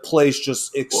 And the place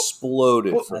just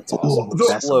exploded. That's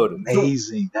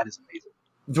amazing. That is amazing.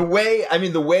 The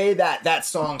way that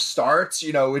song starts,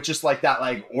 it's just like that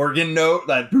like organ note,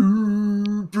 that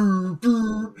boo, boo,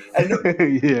 boo.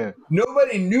 And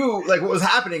nobody knew like what was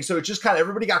happening. So it just kind of,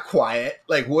 everybody got quiet,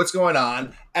 like what's going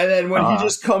on. And then when he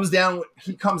just comes out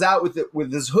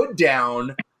with his hood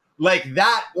down, like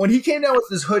that, when he came down with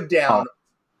his hood down,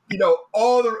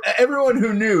 everyone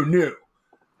who knew.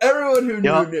 Everyone who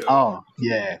knew. Oh,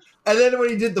 yeah. And then when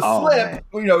he did the flip,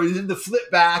 he did the flip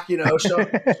back,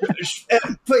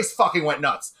 the place fucking went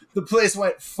nuts. The place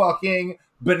went fucking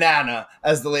banana,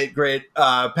 as the late, great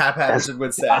Pat Patterson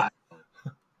would say.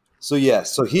 So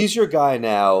he's your guy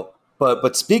now.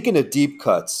 But speaking of deep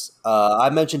cuts, I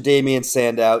mentioned Damian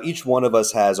Sandow. Each one of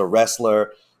us has a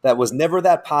wrestler that was never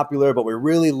that popular, but we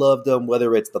really loved him,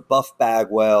 whether it's the Buff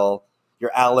Bagwell,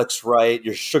 your Alex Wright,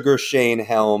 your Sugar Shane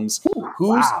Helms.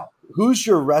 Who's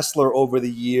your wrestler over the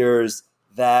years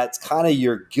that's kind of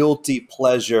your guilty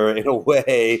pleasure in a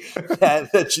way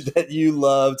that you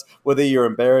loved, whether you're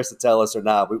embarrassed to tell us or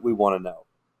not? We want to know.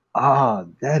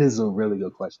 That is a really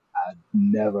good question. I've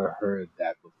never heard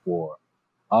that before.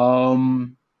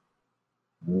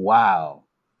 Wow.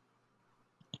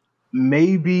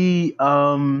 Maybe,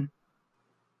 wow.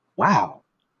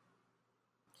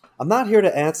 I'm not here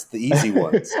to answer the easy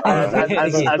ones.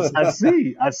 I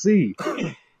see.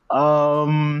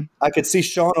 I could see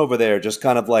Sean over there just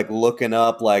kind of like looking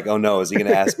up like, oh no, is he going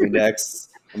to ask me next?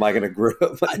 Am I going to group?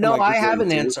 No, I have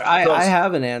an answer. I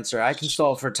have an answer. I can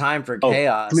stall for time for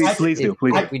chaos. Please do. If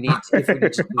we need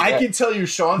to I can tell you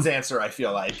Sean's answer, I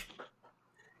feel like.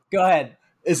 Go ahead.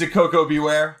 Is it Coco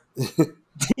Beware?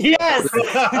 Yes!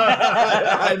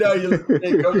 I know you're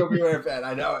a Coco Beware fan.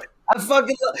 I know it. I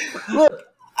fucking look.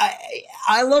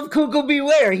 I love Coco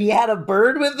Beware. He had a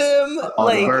bird with him. The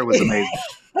bird was amazing.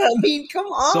 I mean, come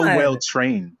on. So well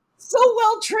trained.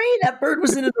 That bird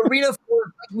was in an arena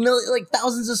for like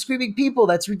thousands of screaming people.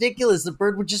 That's ridiculous. The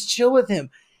bird would just chill with him.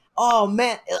 Oh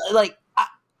man,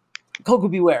 Coco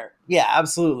Beware. Yeah,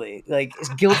 absolutely. Like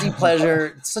guilty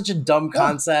pleasure. It's such a dumb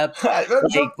concept. But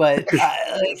he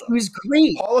was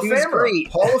great. Hall of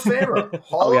Famer.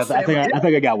 I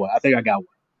think I got one.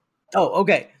 Oh,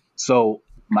 okay. So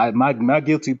my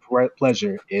guilty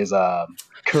pleasure is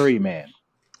Curry Man.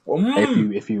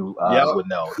 If you would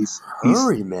know, he's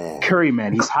Curry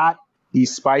Man. He's hot.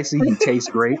 He's spicy. He tastes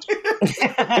great.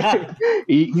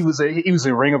 he was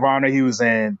in Ring of Honor. He was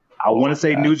in I want to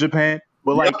say New Japan,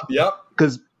 but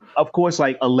because of course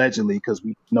allegedly, because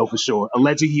we know for sure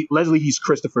allegedly he's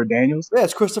Christopher Daniels. Yeah,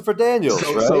 it's Christopher Daniels.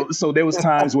 So there was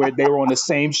times where they were on the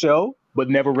same show but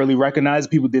never really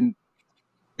recognized. People didn't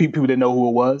know who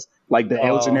it was. Like the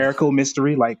El Generico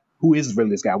mystery. Like, who is really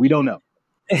this guy? We don't know.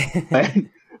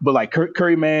 But like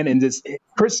Curry Man and this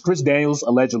Chris Daniels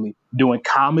allegedly doing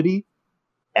comedy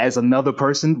as another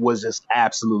person was just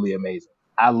absolutely amazing.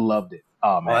 I loved it.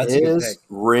 Oh man, his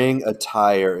ring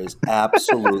attire is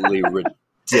absolutely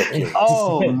ridiculous.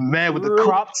 Oh man, with the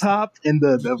crop top and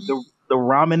the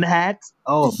ramen hat.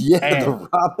 Oh yeah, man. the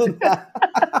ramen hat.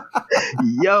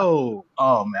 Yo,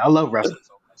 oh man, I love wrestling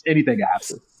so much. Anything I have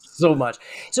to. So much.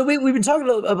 So we've been talking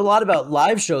a lot about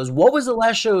live shows. What was the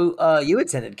last show you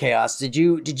attended, Chaos?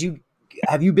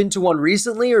 Have you been to one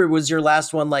recently, or was your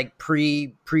last one like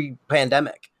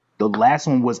pre-pandemic? The last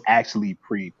one was actually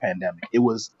pre-pandemic. It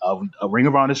was a Ring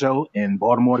of Honor show in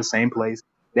Baltimore, the same place.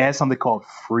 They had something called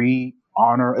Free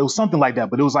Honor. It was something like that,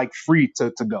 but it was like free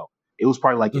to go. It was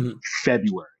probably like in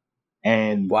February.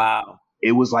 And wow,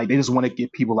 it was like they just want to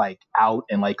get people like out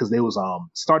and like, because they was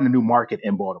starting a new market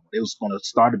in Baltimore. It was going to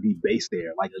start to be based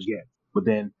there like again. But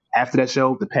then after that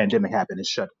show, the pandemic happened and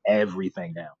shut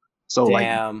everything down. So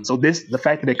the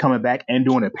fact that they're coming back and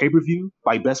doing a pay-per-view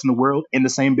like Best in the World in the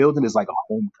same building is like a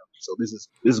homecoming. So this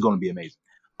is going to be amazing.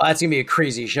 Oh, that's gonna be a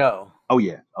crazy show. Oh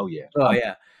yeah.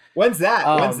 When's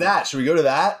that? Should we go to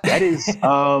that? That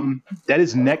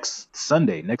is next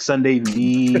Sunday. Next Sunday,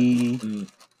 the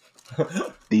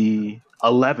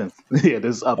 11th. Yeah,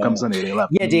 this upcoming Sunday, the 11th.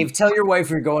 Yeah, Dave, tell your wife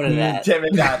you're going to that. Can't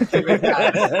make that.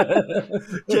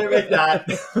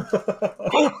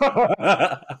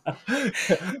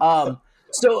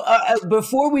 So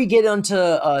before we get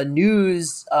into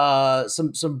news,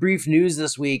 some brief news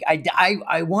this week,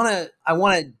 I want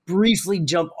to briefly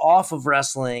jump off of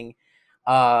wrestling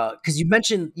because you've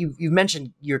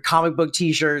mentioned your comic book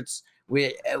T-shirts,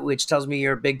 which tells me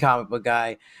you're a big comic book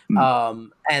guy,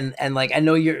 and like I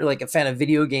know you're like a fan of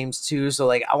video games too. So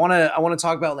like I want to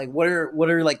talk about like what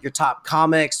are like your top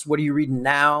comics? What are you reading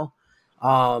now?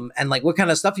 And like what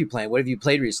kind of stuff you playing? What have you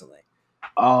played recently?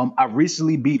 I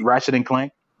recently beat Ratchet and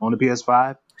Clank on the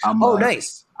PS5.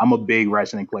 Nice. I'm a big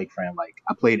Ratchet and Clank fan. Like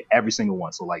I played every single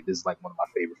one. So like this is like one of my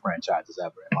favorite franchises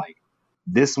ever. And like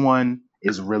this one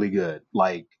is really good.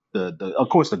 Like the of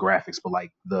course the graphics, but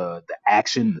like the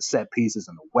action, the set pieces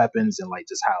and the weapons and like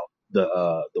just how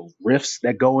the riffs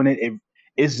that go in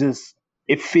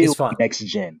it feels like next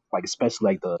gen. Like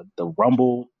especially like the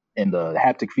rumble and the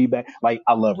haptic feedback. Like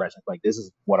I love Ratchet. Like this is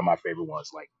one of my favorite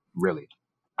ones. Like really.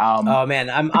 Oh man,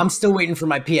 I'm still waiting for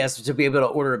my PS to be able to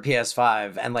order a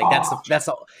PS5, and like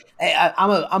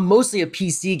I'm mostly a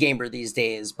PC gamer these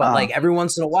days, but like every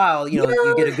once in a while, you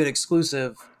get a good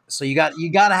exclusive, so you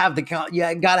gotta have the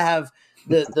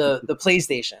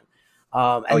PlayStation,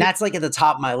 and that's like at the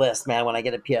top of my list, man. When I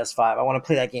get a PS5, I want to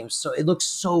play that game. So it looks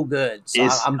so good. So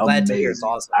I'm glad to hear it's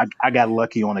awesome. I got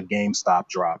lucky on a GameStop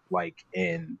drop like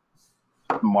in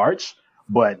March,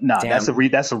 but that's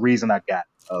a reason I got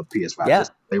a PS5. Yeah.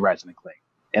 They Ratchet and Clank.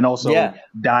 And also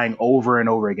dying over and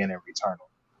over again in Returnal.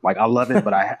 Like I love it,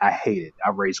 but I hate it. I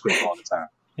rage quit all the time.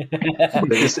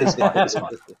 It's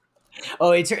fun.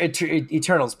 Oh,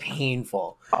 Eternal's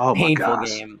painful. Oh my painful gosh.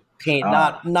 game.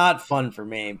 Not fun for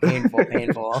me.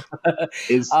 Painful.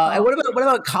 And what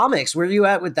about comics? Where are you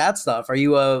at with that stuff? Are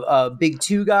you a big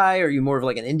two guy? Or are you more of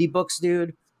like an indie books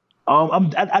dude?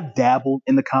 I dabble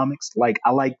in the comics. Like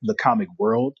I like the comic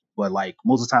world, but like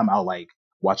most of the time I'll like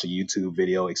watch a YouTube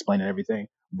video explaining everything.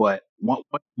 But one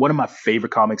of my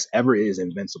favorite comics ever is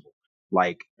Invincible.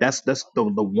 Like that's the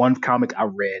one comic I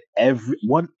read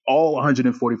all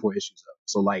 144 issues of.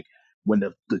 So like when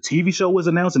the TV show was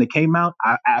announced and it came out,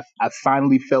 I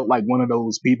finally felt like one of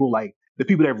those people, like the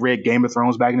people that read Game of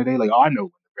Thrones back in the day, like, oh, I know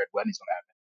when the Red Wedding's gonna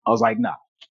happen. I was like, nah.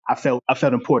 I felt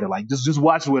important. Like just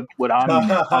watch what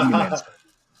Omni-Man said.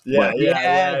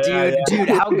 Dude,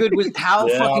 how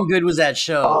fucking good was that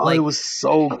show? Oh, like, it was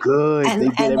so good. They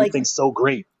did everything so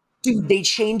great. Dude, they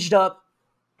changed up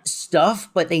stuff,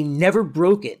 but they never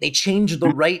broke it. They changed the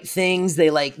right things. They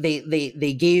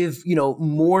gave,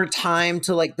 more time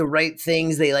to like the right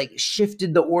things. They like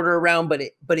shifted the order around, but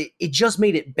it just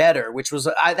made it better, which was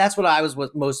that's what I was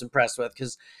most impressed with,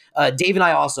 because Dave and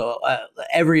I also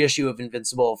every issue of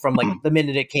Invincible from like the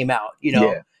minute it came out,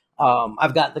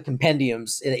 I've got the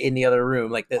compendiums in the other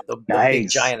room, like the big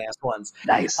giant ass ones.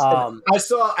 Nice. I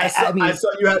saw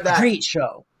you had that great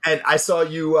show, and I saw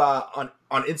you on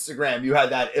Instagram. You have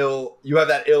that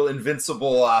ill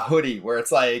Invincible hoodie where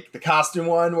it's like the costume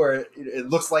one where it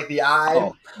looks like the eye.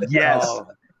 Oh, yes.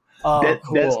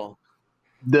 Cool.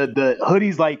 The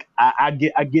hoodies, like I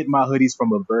get my hoodies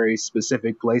from a very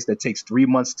specific place that takes 3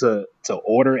 months to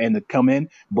order and to come in.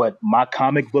 But my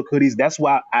comic book hoodies, that's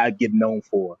why I get known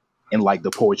for in like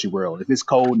the poetry world. If it's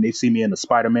cold and they see me in a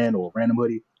Spider-Man or a random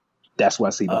hoodie, that's what I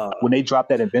see. When they dropped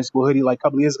that Invincible hoodie like a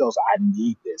couple of years ago, I was like, I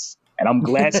need this. And I'm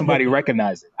glad somebody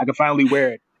recognized it. I can finally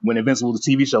wear it when Invincible the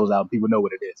TV show's out, people know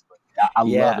what it is. But I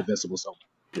love Invincible so much.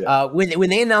 Yeah. When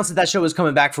they announced that show was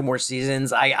coming back for more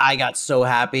seasons, I got so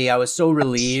happy. I was so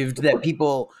relieved that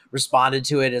people responded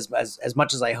to it as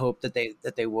much as I hoped that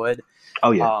they would.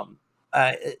 Oh yeah.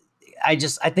 I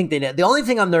think the only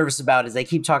thing I'm nervous about is they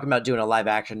keep talking about doing a live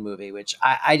action movie, which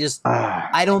I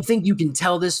don't think you can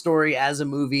tell this story as a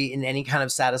movie in any kind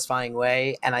of satisfying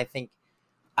way. And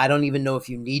I don't even know if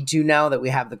you need to now that we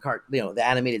have the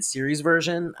animated series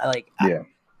version. I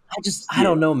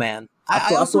don't know, man.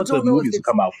 I also thought the movies would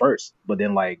come out first, but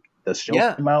then like the show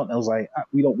came out, and I was like,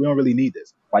 we don't really need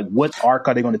this. Like, what arc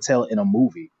are they going to tell in a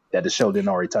movie that the show didn't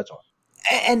already touch on?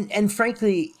 And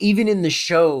frankly, even in the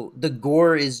show, the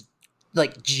gore is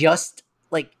like just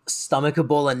like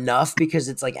stomachable enough because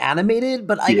it's like animated,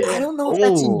 but I don't know if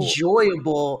that's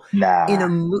enjoyable in a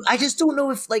movie. I just don't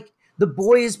know if like The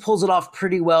Boys pulls it off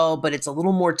pretty well, but it's a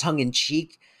little more tongue in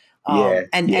cheek.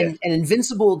 And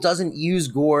Invincible doesn't use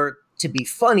gore to be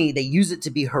funny, they use it to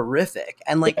be horrific.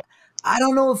 And like, I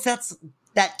don't know if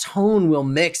that tone will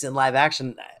mix in live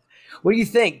action. What do you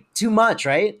think? Too much,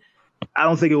 right? I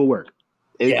don't think it will work.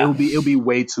 It'll be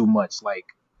way too much like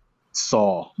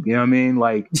Saw. You know what I mean?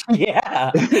 Like,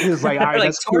 it's like, all right, like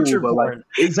that's cool, but like,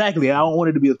 exactly. I don't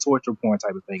want it to be a torture porn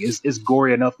type of thing. It's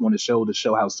gory enough on the show to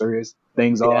show how serious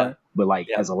things are, but like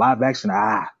as a live action,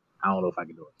 I don't know if I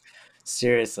can do it.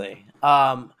 Seriously.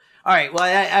 All right. Well,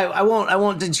 I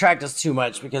won't detract us too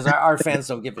much because our fans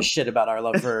don't give a shit about our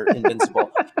love for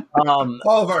Invincible. All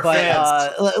of our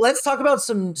fans. Let's talk about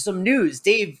some news,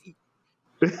 Dave.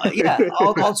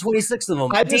 All 26 of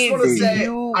them. I just want to say, I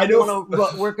want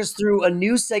to work us through a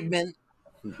new segment.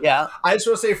 Yeah. I just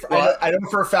want to say, I know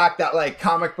for a fact that like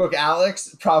Comic Book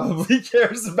Alex probably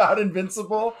cares about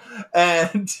Invincible,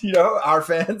 and our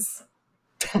fans.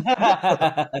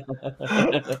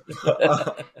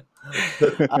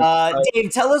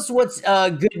 Dave, tell us what's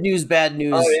good news, bad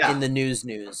news in the news.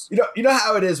 You know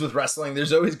how it is with wrestling.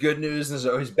 There's always good news and there's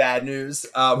always bad news.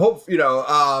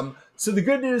 So the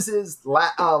good news is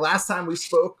last time we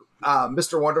spoke,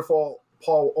 Mr. Wonderful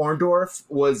Paul Orndorff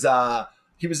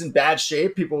he was in bad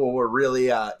shape. People were really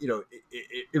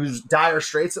it was dire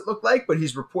straits, it looked like, but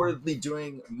he's reportedly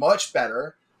doing much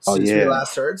better since we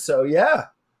last heard. So yeah.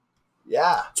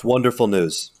 It's wonderful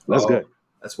news. That's good.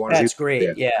 That's wonderful. That's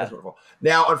great. Yeah. That's wonderful.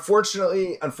 Now,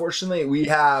 unfortunately, we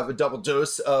have a double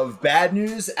dose of bad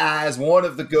news as one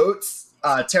of the GOATs,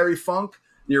 Terry Funk,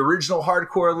 the original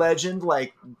hardcore legend.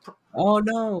 Like, oh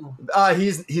no,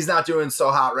 he's not doing so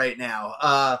hot right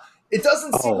now. It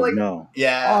doesn't seem like no.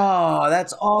 Yeah. Oh,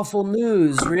 that's awful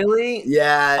news. Really?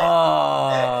 Yeah.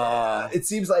 Oh. It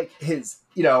seems like his.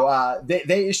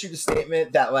 They issued a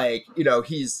statement that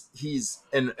he's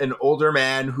an older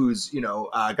man who's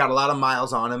got a lot of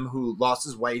miles on him, who lost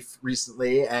his wife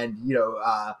recently, and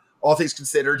all things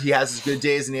considered, he has his good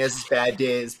days and he has his bad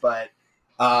days, but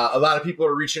a lot of people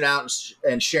are reaching out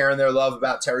and sharing their love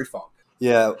about Terry Funk.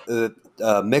 Yeah,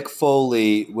 Mick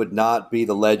Foley would not be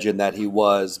the legend that he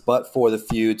was, but for the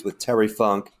feuds with Terry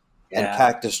Funk and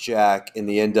Cactus Jack in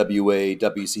the NWA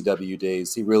WCW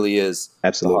days. He really is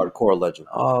absolutely the hardcore legend.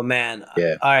 Oh man.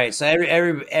 Yeah. All right. So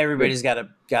everybody's got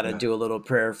to do a little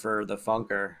prayer for the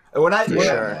Funker.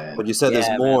 But you said there's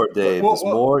more, Dave. There's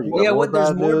more.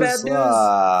 There's more bad news.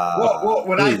 I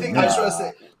just want to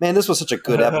say, man, this was such a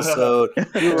good episode.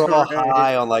 We were all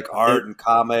high on like art and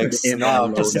comics. And now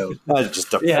I'm just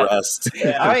depressed.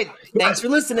 Yeah. All right. Thanks for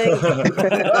listening.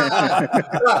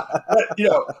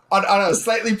 On a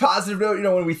slightly positive note,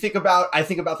 when I think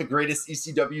about the greatest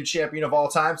ECW champion of all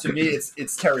time. To me,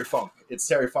 it's Terry Funk. It's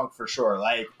Terry Funk for sure.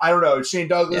 Like, I don't know, Shane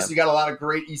Douglas. You got a lot of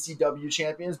great ECW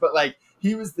champions, but like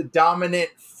he was the dominant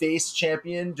face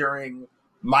champion during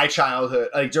my childhood,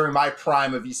 like during my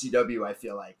prime of ECW. I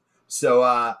feel like.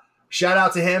 So shout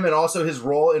out to him and also his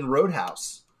role in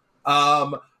Roadhouse.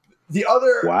 The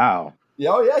other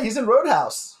he's in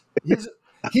Roadhouse.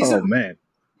 Man.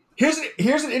 Here's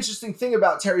an interesting thing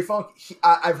about Terry Funk.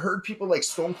 I've heard people like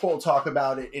Stone Cold talk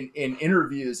about it in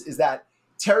interviews. Is that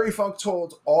Terry Funk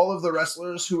told all of the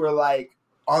wrestlers who are like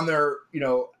on their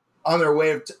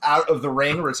way out of the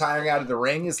ring, retiring out of the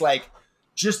ring, is like,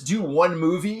 just do one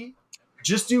movie.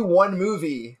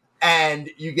 And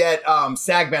you get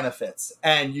SAG benefits,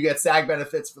 and you get SAG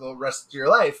benefits for the rest of your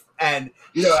life. And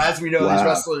as we know, these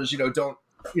wrestlers, don't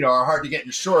are hard to get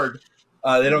insured.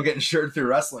 They don't get insured through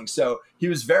wrestling. So he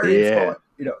was very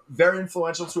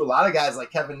influential to a lot of guys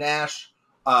like Kevin Nash,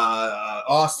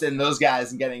 Austin, those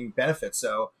guys, and getting benefits.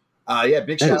 So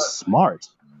big shout. Smart.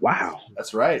 Wow,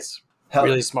 that's right.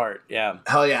 Really smart. Yeah.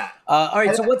 Hell yeah. All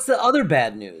right. So what's the other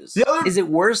bad news? Is it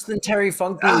worse than Terry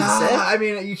Funk being sick? I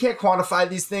mean, you can't quantify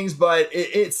these things, but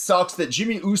it sucks that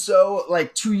Jimmy Uso,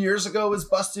 like 2 years ago, was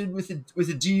busted with a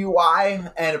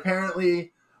DUI, and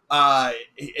apparently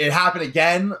it happened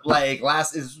again. Like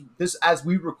as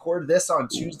we record this on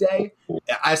Tuesday,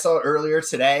 I saw it earlier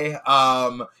today.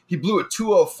 He blew a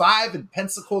 205 in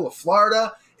Pensacola,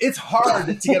 Florida. It's hard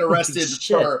to get arrested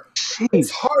for.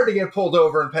 It's hard to get pulled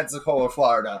over in Pensacola,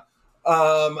 Florida.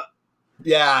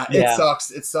 It sucks.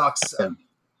 It sucks.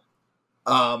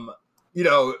 I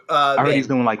heard he's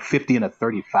doing like 50 and a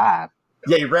 35.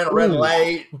 Yeah, he ran a red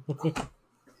light.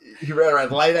 He ran a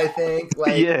red light, I think.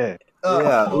 Like,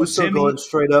 Uso going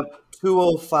straight up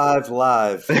 205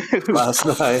 live last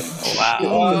night.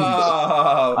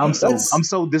 Wow. I'm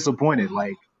so disappointed.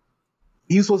 Like,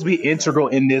 he's supposed to be integral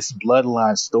in this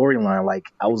bloodline storyline. Like,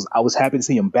 I was happy to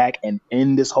see him back and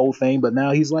in this whole thing, but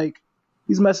now he's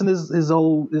messing his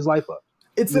life up.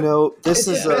 He's like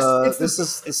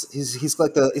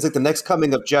the next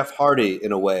coming of Jeff Hardy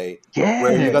in a way. Yeah.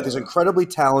 Where you got these incredibly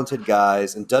talented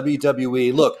guys in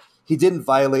WWE. Look, he didn't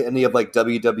violate any of like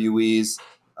WWE's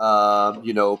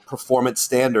performance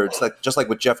standards. Like just like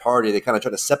with Jeff Hardy, they kind of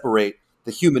try to separate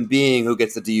the human being who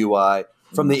gets the DUI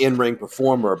from the in-ring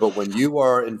performer. But when you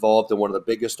are involved in one of the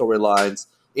biggest storylines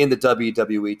in the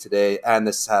WWE today, and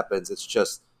this happens, it's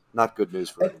just not good news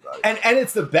for anybody. And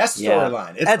it's the best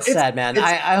storyline. That's sad, man.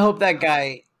 I hope that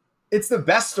guy... It's the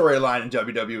best storyline in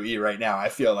WWE right now, I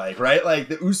feel like, right? Like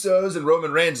the Usos and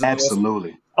Roman Reigns.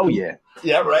 Absolutely. Oh, yeah.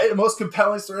 Yeah, right? The most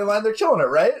compelling storyline. They're killing it,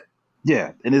 right?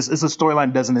 Yeah. And it's a storyline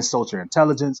that doesn't insult your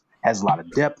intelligence, has a lot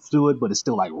of depth to it, but it's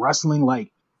still like wrestling.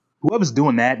 Like, whoever's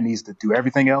doing that needs to do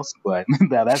everything else, but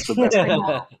that's the best thing going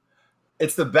on.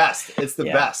 It's the best. It's the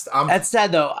best. That's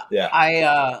sad, though. Yeah.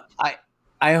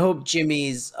 I hope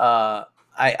Jimmy's I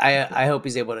hope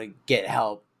he's able to get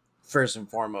help first and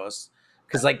foremost,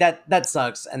 because like that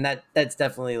sucks, and that's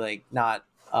definitely like not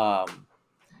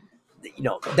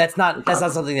that's not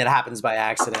something that happens by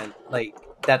accident. Like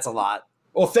that's a lot.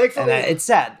 Well, thankfully, and it's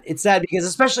sad. It's sad because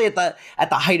especially at the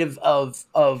height of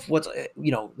what's the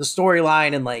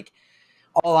storyline and like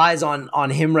all eyes on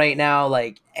him right now.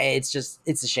 Like it's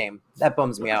a shame. That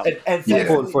bums me out. And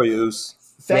pulling for you, Oos.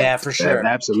 Yeah, for sure.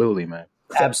 Absolutely, man.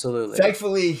 Absolutely.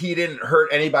 Thankfully, he didn't hurt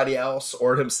anybody else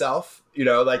or himself.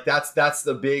 Like that's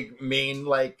the big main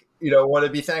want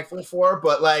to be thankful for.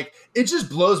 But like it just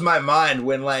blows my mind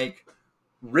when like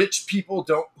rich people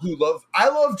I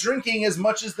love drinking as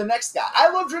much as the next guy. I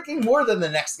love drinking more than the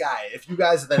next guy. If you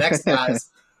guys are the next guys,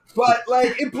 but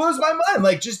like it blows my mind.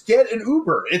 Like just get an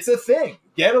Uber. It's a thing.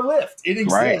 Get a Lyft. It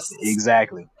exists. Right.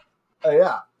 Exactly.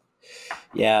 Yeah.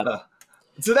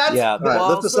 So that's all right.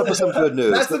 Lift us up with some good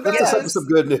news. Lift us up with some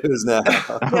good news now.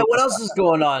 Yeah, what else is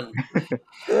going on?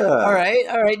 All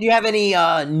right. Do you have any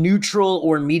neutral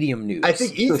or medium news? I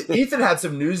think Ethan had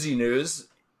some newsy news.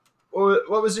 What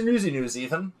was your newsy news,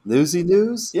 Ethan? Newsy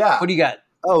news? Yeah. What do you got?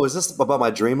 Oh, is this about my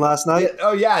dream last night? Yeah.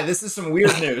 Oh yeah, this is some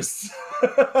weird news.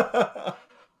 Wait,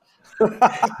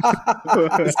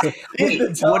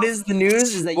 what is the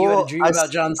news? Is that you had a dream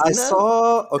about John Cena?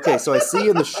 So I see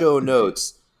in the show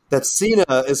notes that Cena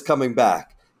is coming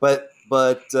back, but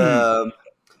one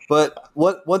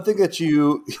thing that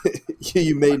you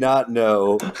may not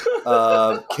know,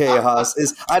 Chaos,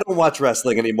 is I don't watch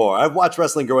wrestling anymore. I've watched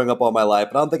wrestling growing up all my life,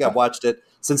 but I don't think I've watched it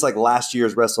since like last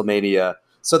year's WrestleMania.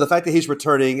 So the fact that he's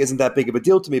returning isn't that big of a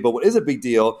deal to me. But what is a big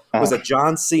deal was that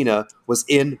John Cena was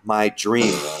in my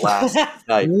dream last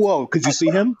night. Whoa, could you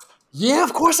see him? Yeah,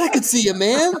 of course I could see him,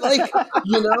 man. Like,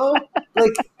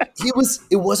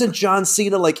 it wasn't John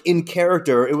Cena like in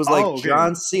character. It was like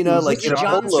John Cena like in a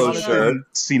polo shirt.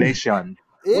 Cena-shun.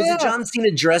 Yeah. Was it John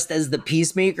Cena dressed as the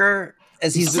Peacemaker?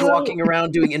 As he's been walking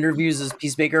around doing interviews as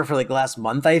Peacemaker for like last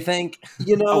month, I think.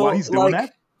 While he's doing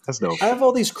that? That's dope. I have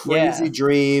all these crazy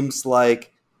dreams,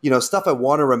 like, stuff I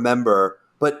want to remember,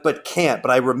 but can't. But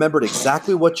I remembered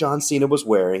exactly what John Cena was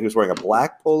wearing. He was wearing a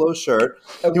black polo shirt.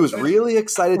 He was really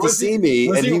excited to see me,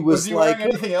 and he was like,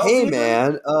 "Hey,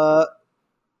 man."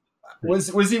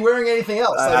 Was he wearing anything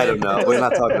else? I don't know. We're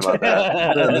not talking about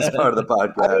that in this part of the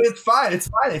podcast. I mean, it's fine. It's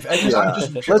fine.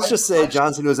 Let's just say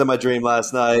John Cena was in my dream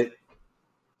last night.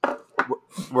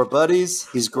 We're buddies.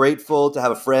 He's grateful to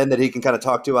have a friend that he can kind of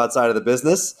talk to outside of the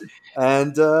business.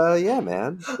 And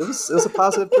man, it was a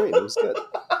positive dream. It was good.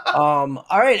 All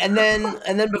right, and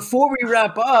then before we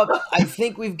wrap up, I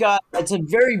think it's a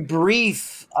very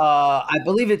brief. I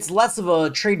believe it's less of a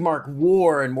trademark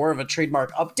war and more of a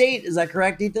trademark update. Is that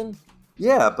correct, Ethan?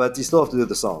 Yeah, but you still have to do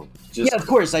the song. Yeah, of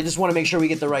course. I just want to make sure we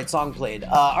get the right song played.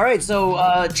 All right,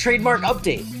 so trademark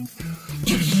update.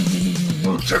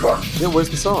 Trademark. Yeah, where's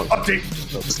the song? Update.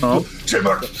 song?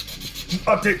 Trademark.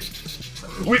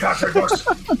 Update. We've had trademarks.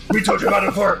 We told you about it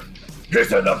before.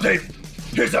 Here's an update.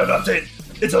 Here's an update.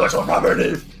 Intellectual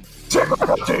property. Trademark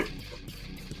update.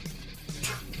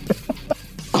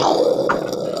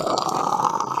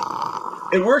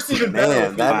 It works even better.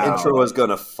 Man, that intro is going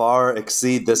to far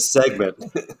exceed this segment.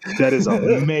 That is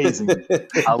amazing.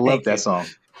 I love that song.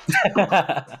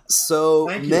 So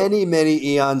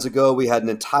many eons ago, we had an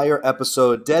entire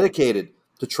episode dedicated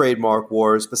to trademark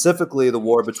wars, specifically the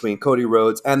war between Cody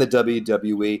Rhodes and the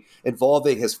WWE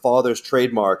involving his father's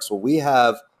trademarks. Well, we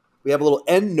have a little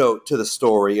end note to the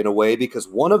story in a way, because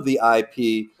one of the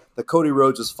IP that Cody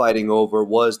Rhodes was fighting over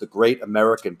was the Great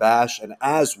American Bash. And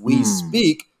as we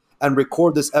speak and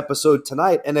record this episode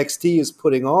tonight, NXT is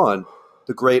putting on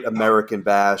the Great American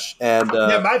Bash. And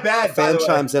my bad. a fan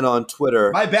chimes in on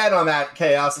Twitter. My bad on that,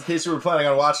 Chaos, in case you were planning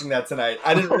on watching that tonight.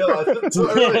 I didn't realize it until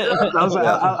earlier. I was like,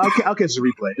 I'll catch the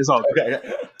replay. It's all good.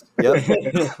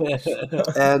 Okay.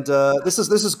 Yep. And this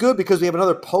is good because we have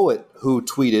another poet who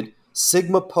tweeted.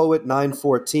 Sigma Poet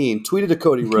 914 tweeted to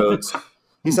Cody Rhodes.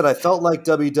 He said, "I felt like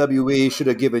WWE should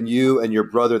have given you and your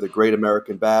brother the Great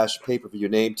American Bash pay-per-view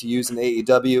name to use in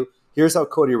AEW." Here's how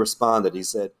Cody responded. He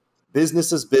said,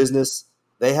 "Business is business.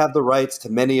 They have the rights to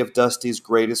many of Dusty's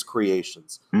greatest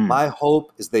creations. My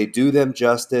hope is they do them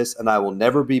justice, and I will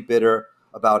never be bitter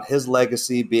about his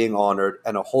legacy being honored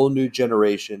and a whole new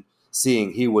generation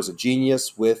seeing he was a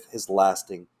genius with his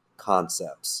lasting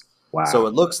concepts." Wow. So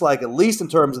it looks like, at least in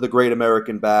terms of the Great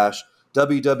American Bash,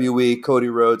 WWE, Cody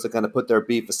Rhodes are going to put their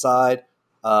beef aside.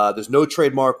 There's no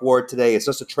trademark war today. It's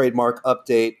just a trademark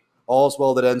update. All's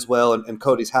well that ends well, and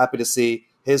Cody's happy to see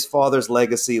his father's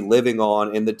legacy living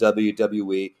on in the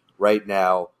WWE right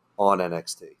now on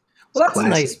NXT. Well, that's Classy. a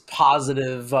nice,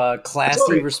 positive, classy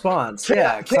Totally. response.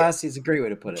 Yeah, Classy is a great way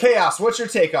to put it. Chaos, what's your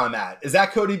take on that? Is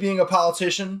that Cody being a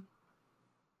politician?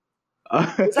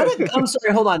 Is that I'm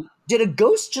sorry, hold on. Did a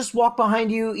ghost just walk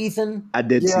behind you, Ethan? I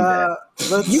did see that.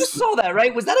 You saw that,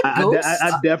 right? Was that a ghost?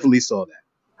 I definitely saw that.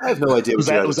 I have no idea what Was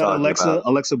you guys that are talking Alexa about.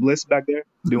 Alexa Bliss back there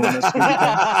doing this?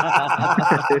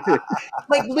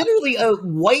 Like literally a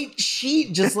white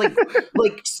sheet just like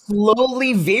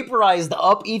slowly vaporized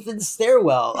up Ethan's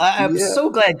stairwell. I'm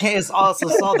so glad Chaos also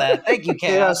saw that. Thank you,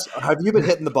 Chaos. Chaos, have you been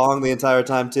hitting the bong the entire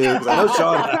time too? Because I know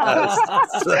Sean has.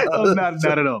 Oh, not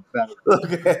at all.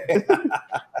 Okay.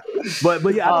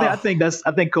 But yeah, I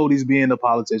think Cody's being a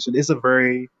politician. It's a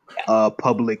very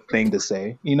public thing to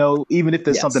say. You know, even if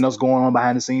there's something else going on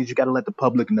behind the scenes, you got to let the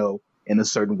public know in a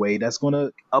certain way that's going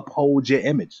to uphold your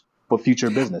image for future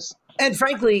business. And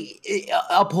frankly,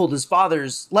 uphold his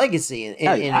father's legacy in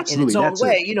its own That's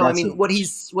way. it. You know, That's I mean, it. what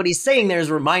he's saying there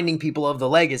is reminding people of the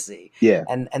legacy. Yeah.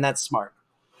 And that's smart.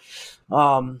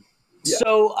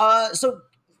 So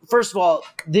first of all,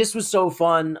 this was so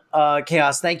fun.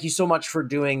 Chaos, thank you so much for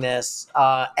doing this.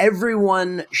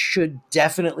 Everyone should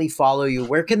definitely follow you.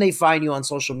 Where can they find you on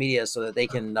social media so that they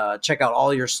can check out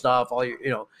all your stuff, all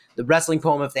your, the wrestling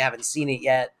poem if they haven't seen it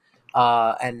yet?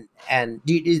 And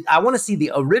I want to see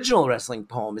the original wrestling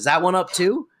poem. Is that one up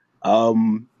too?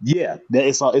 Yeah,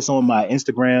 it's on my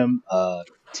Instagram,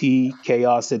 T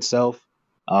Chaos itself.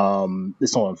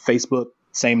 It's on Facebook.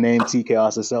 Same name, T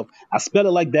Chaos itself. I spell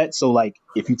it like that, so like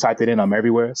if you type it in, I'm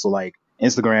everywhere. So like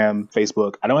Instagram,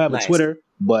 Facebook. I don't have a Twitter,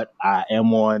 but I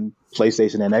am on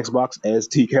PlayStation and Xbox as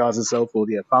T Chaos itself. So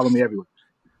yeah, follow me everywhere.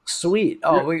 Sweet.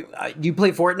 Oh, do you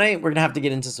play Fortnite? We're gonna have to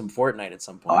get into some Fortnite at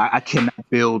some point. I cannot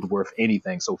build worth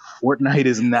anything, so Fortnite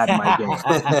is not my game.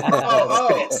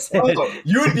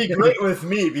 You would be great with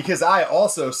me because I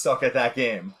also suck at that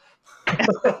game.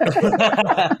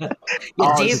 Man.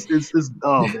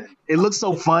 It looks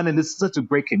so fun, and it's such a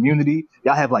great community.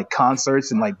 Y'all have like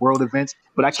concerts and like world events,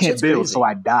 but I can't build, so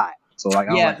I die. So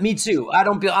like, me too. I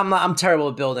don't build. I'm terrible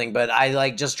at building, but I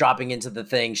like just dropping into the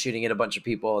thing, shooting at a bunch of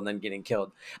people, and then getting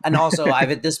killed. And also, I've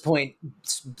at this point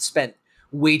spent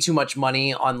way too much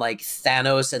money on like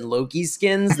Thanos and Loki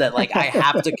skins that like I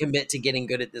have to commit to getting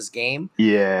good at this game.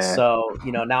 Yeah. So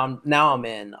now I'm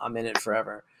in it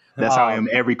forever. That's how I am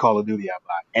every Call of Duty I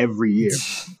buy every year.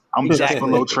 I'm just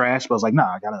below trash, but I was like,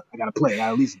 nah, I gotta play. I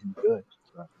gotta at least do good.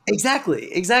 So.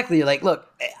 Exactly. Like, look,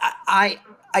 I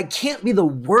can't be the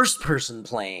worst person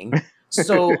playing,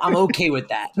 so I'm okay with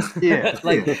that. Yeah.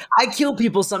 I kill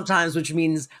people sometimes, which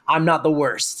means I'm not the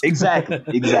worst. Exactly.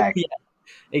 Yeah,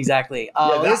 exactly.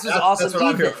 This was awesome. That's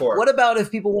what I'm here for. What about if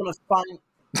people want to find?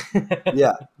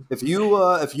 Yeah, if you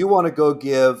want to go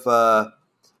give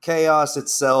Chaos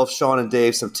itself, Sean and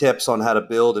Dave, some tips on how to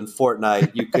build in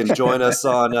Fortnite, you can join us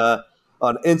on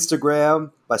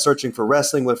Instagram by searching for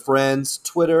Wrestling with Friends,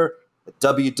 Twitter at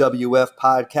WWF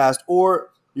Podcast, or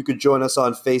you could join us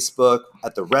on Facebook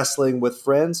at the Wrestling with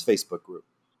Friends Facebook group.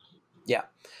 Yeah.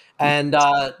 And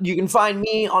you can find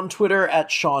me on Twitter at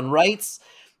Sean Wrights.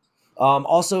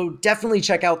 Also, definitely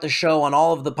check out the show on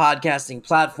all of the podcasting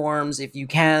platforms. If you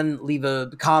can, leave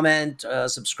a comment,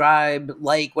 subscribe,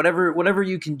 like, whatever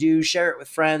you can do. Share it with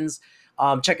friends.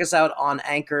 Check us out on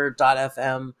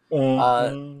Anchor.fm.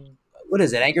 What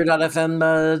is it?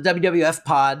 Anchor.fm, WWF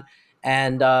Pod.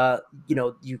 And,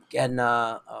 you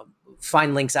can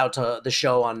find links out to the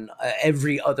show on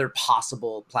every other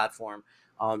possible platform.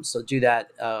 So do that.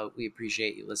 We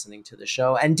appreciate you listening to the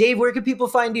show. And Dave, where can people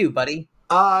find you, buddy?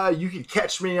 You can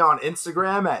catch me on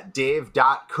Instagram at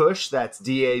dave.kush. That's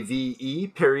DAVE.KUSH.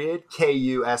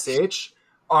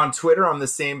 On Twitter, I'm the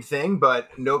same thing,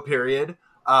 but no period.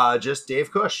 Just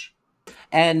Dave Kush.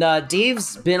 And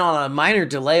Dave's been on a minor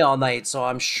delay all night, so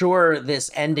I'm sure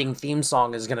this ending theme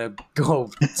song is going to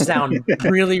go sound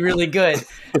really, really good.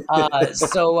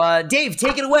 So Dave,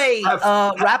 take it away.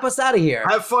 Wrap us out of here.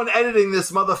 Have fun editing this,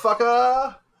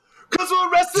 motherfucker. Because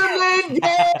we're wrestling,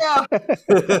 yeah!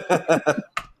 Wrestling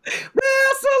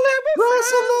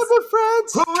with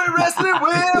friends. Who we wrestling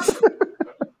with?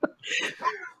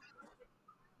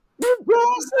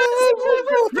 Wrestling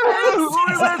with friends. Who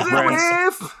we wrestling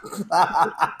with?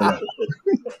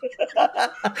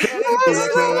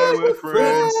 Wrestling with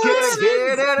friends. Can't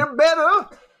get any better.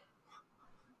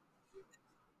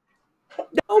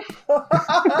 Nope.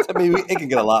 I mean, it can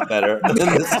get a lot better than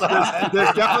this.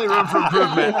 There's definitely room for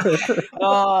improvement.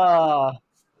 Well,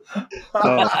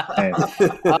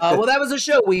 that was a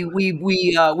show.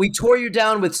 We tore you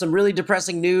down with some really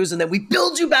depressing news, and then we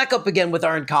build you back up again with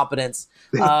our incompetence.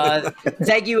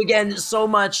 Thank you again so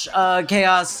much,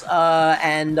 Chaos,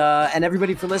 and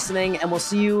everybody for listening. And we'll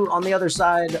see you on the other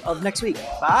side of next week.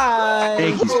 Bye.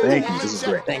 Thank you. This is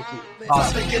great. Thank you.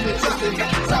 Awesome.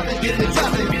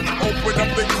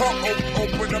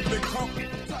 Open up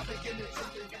the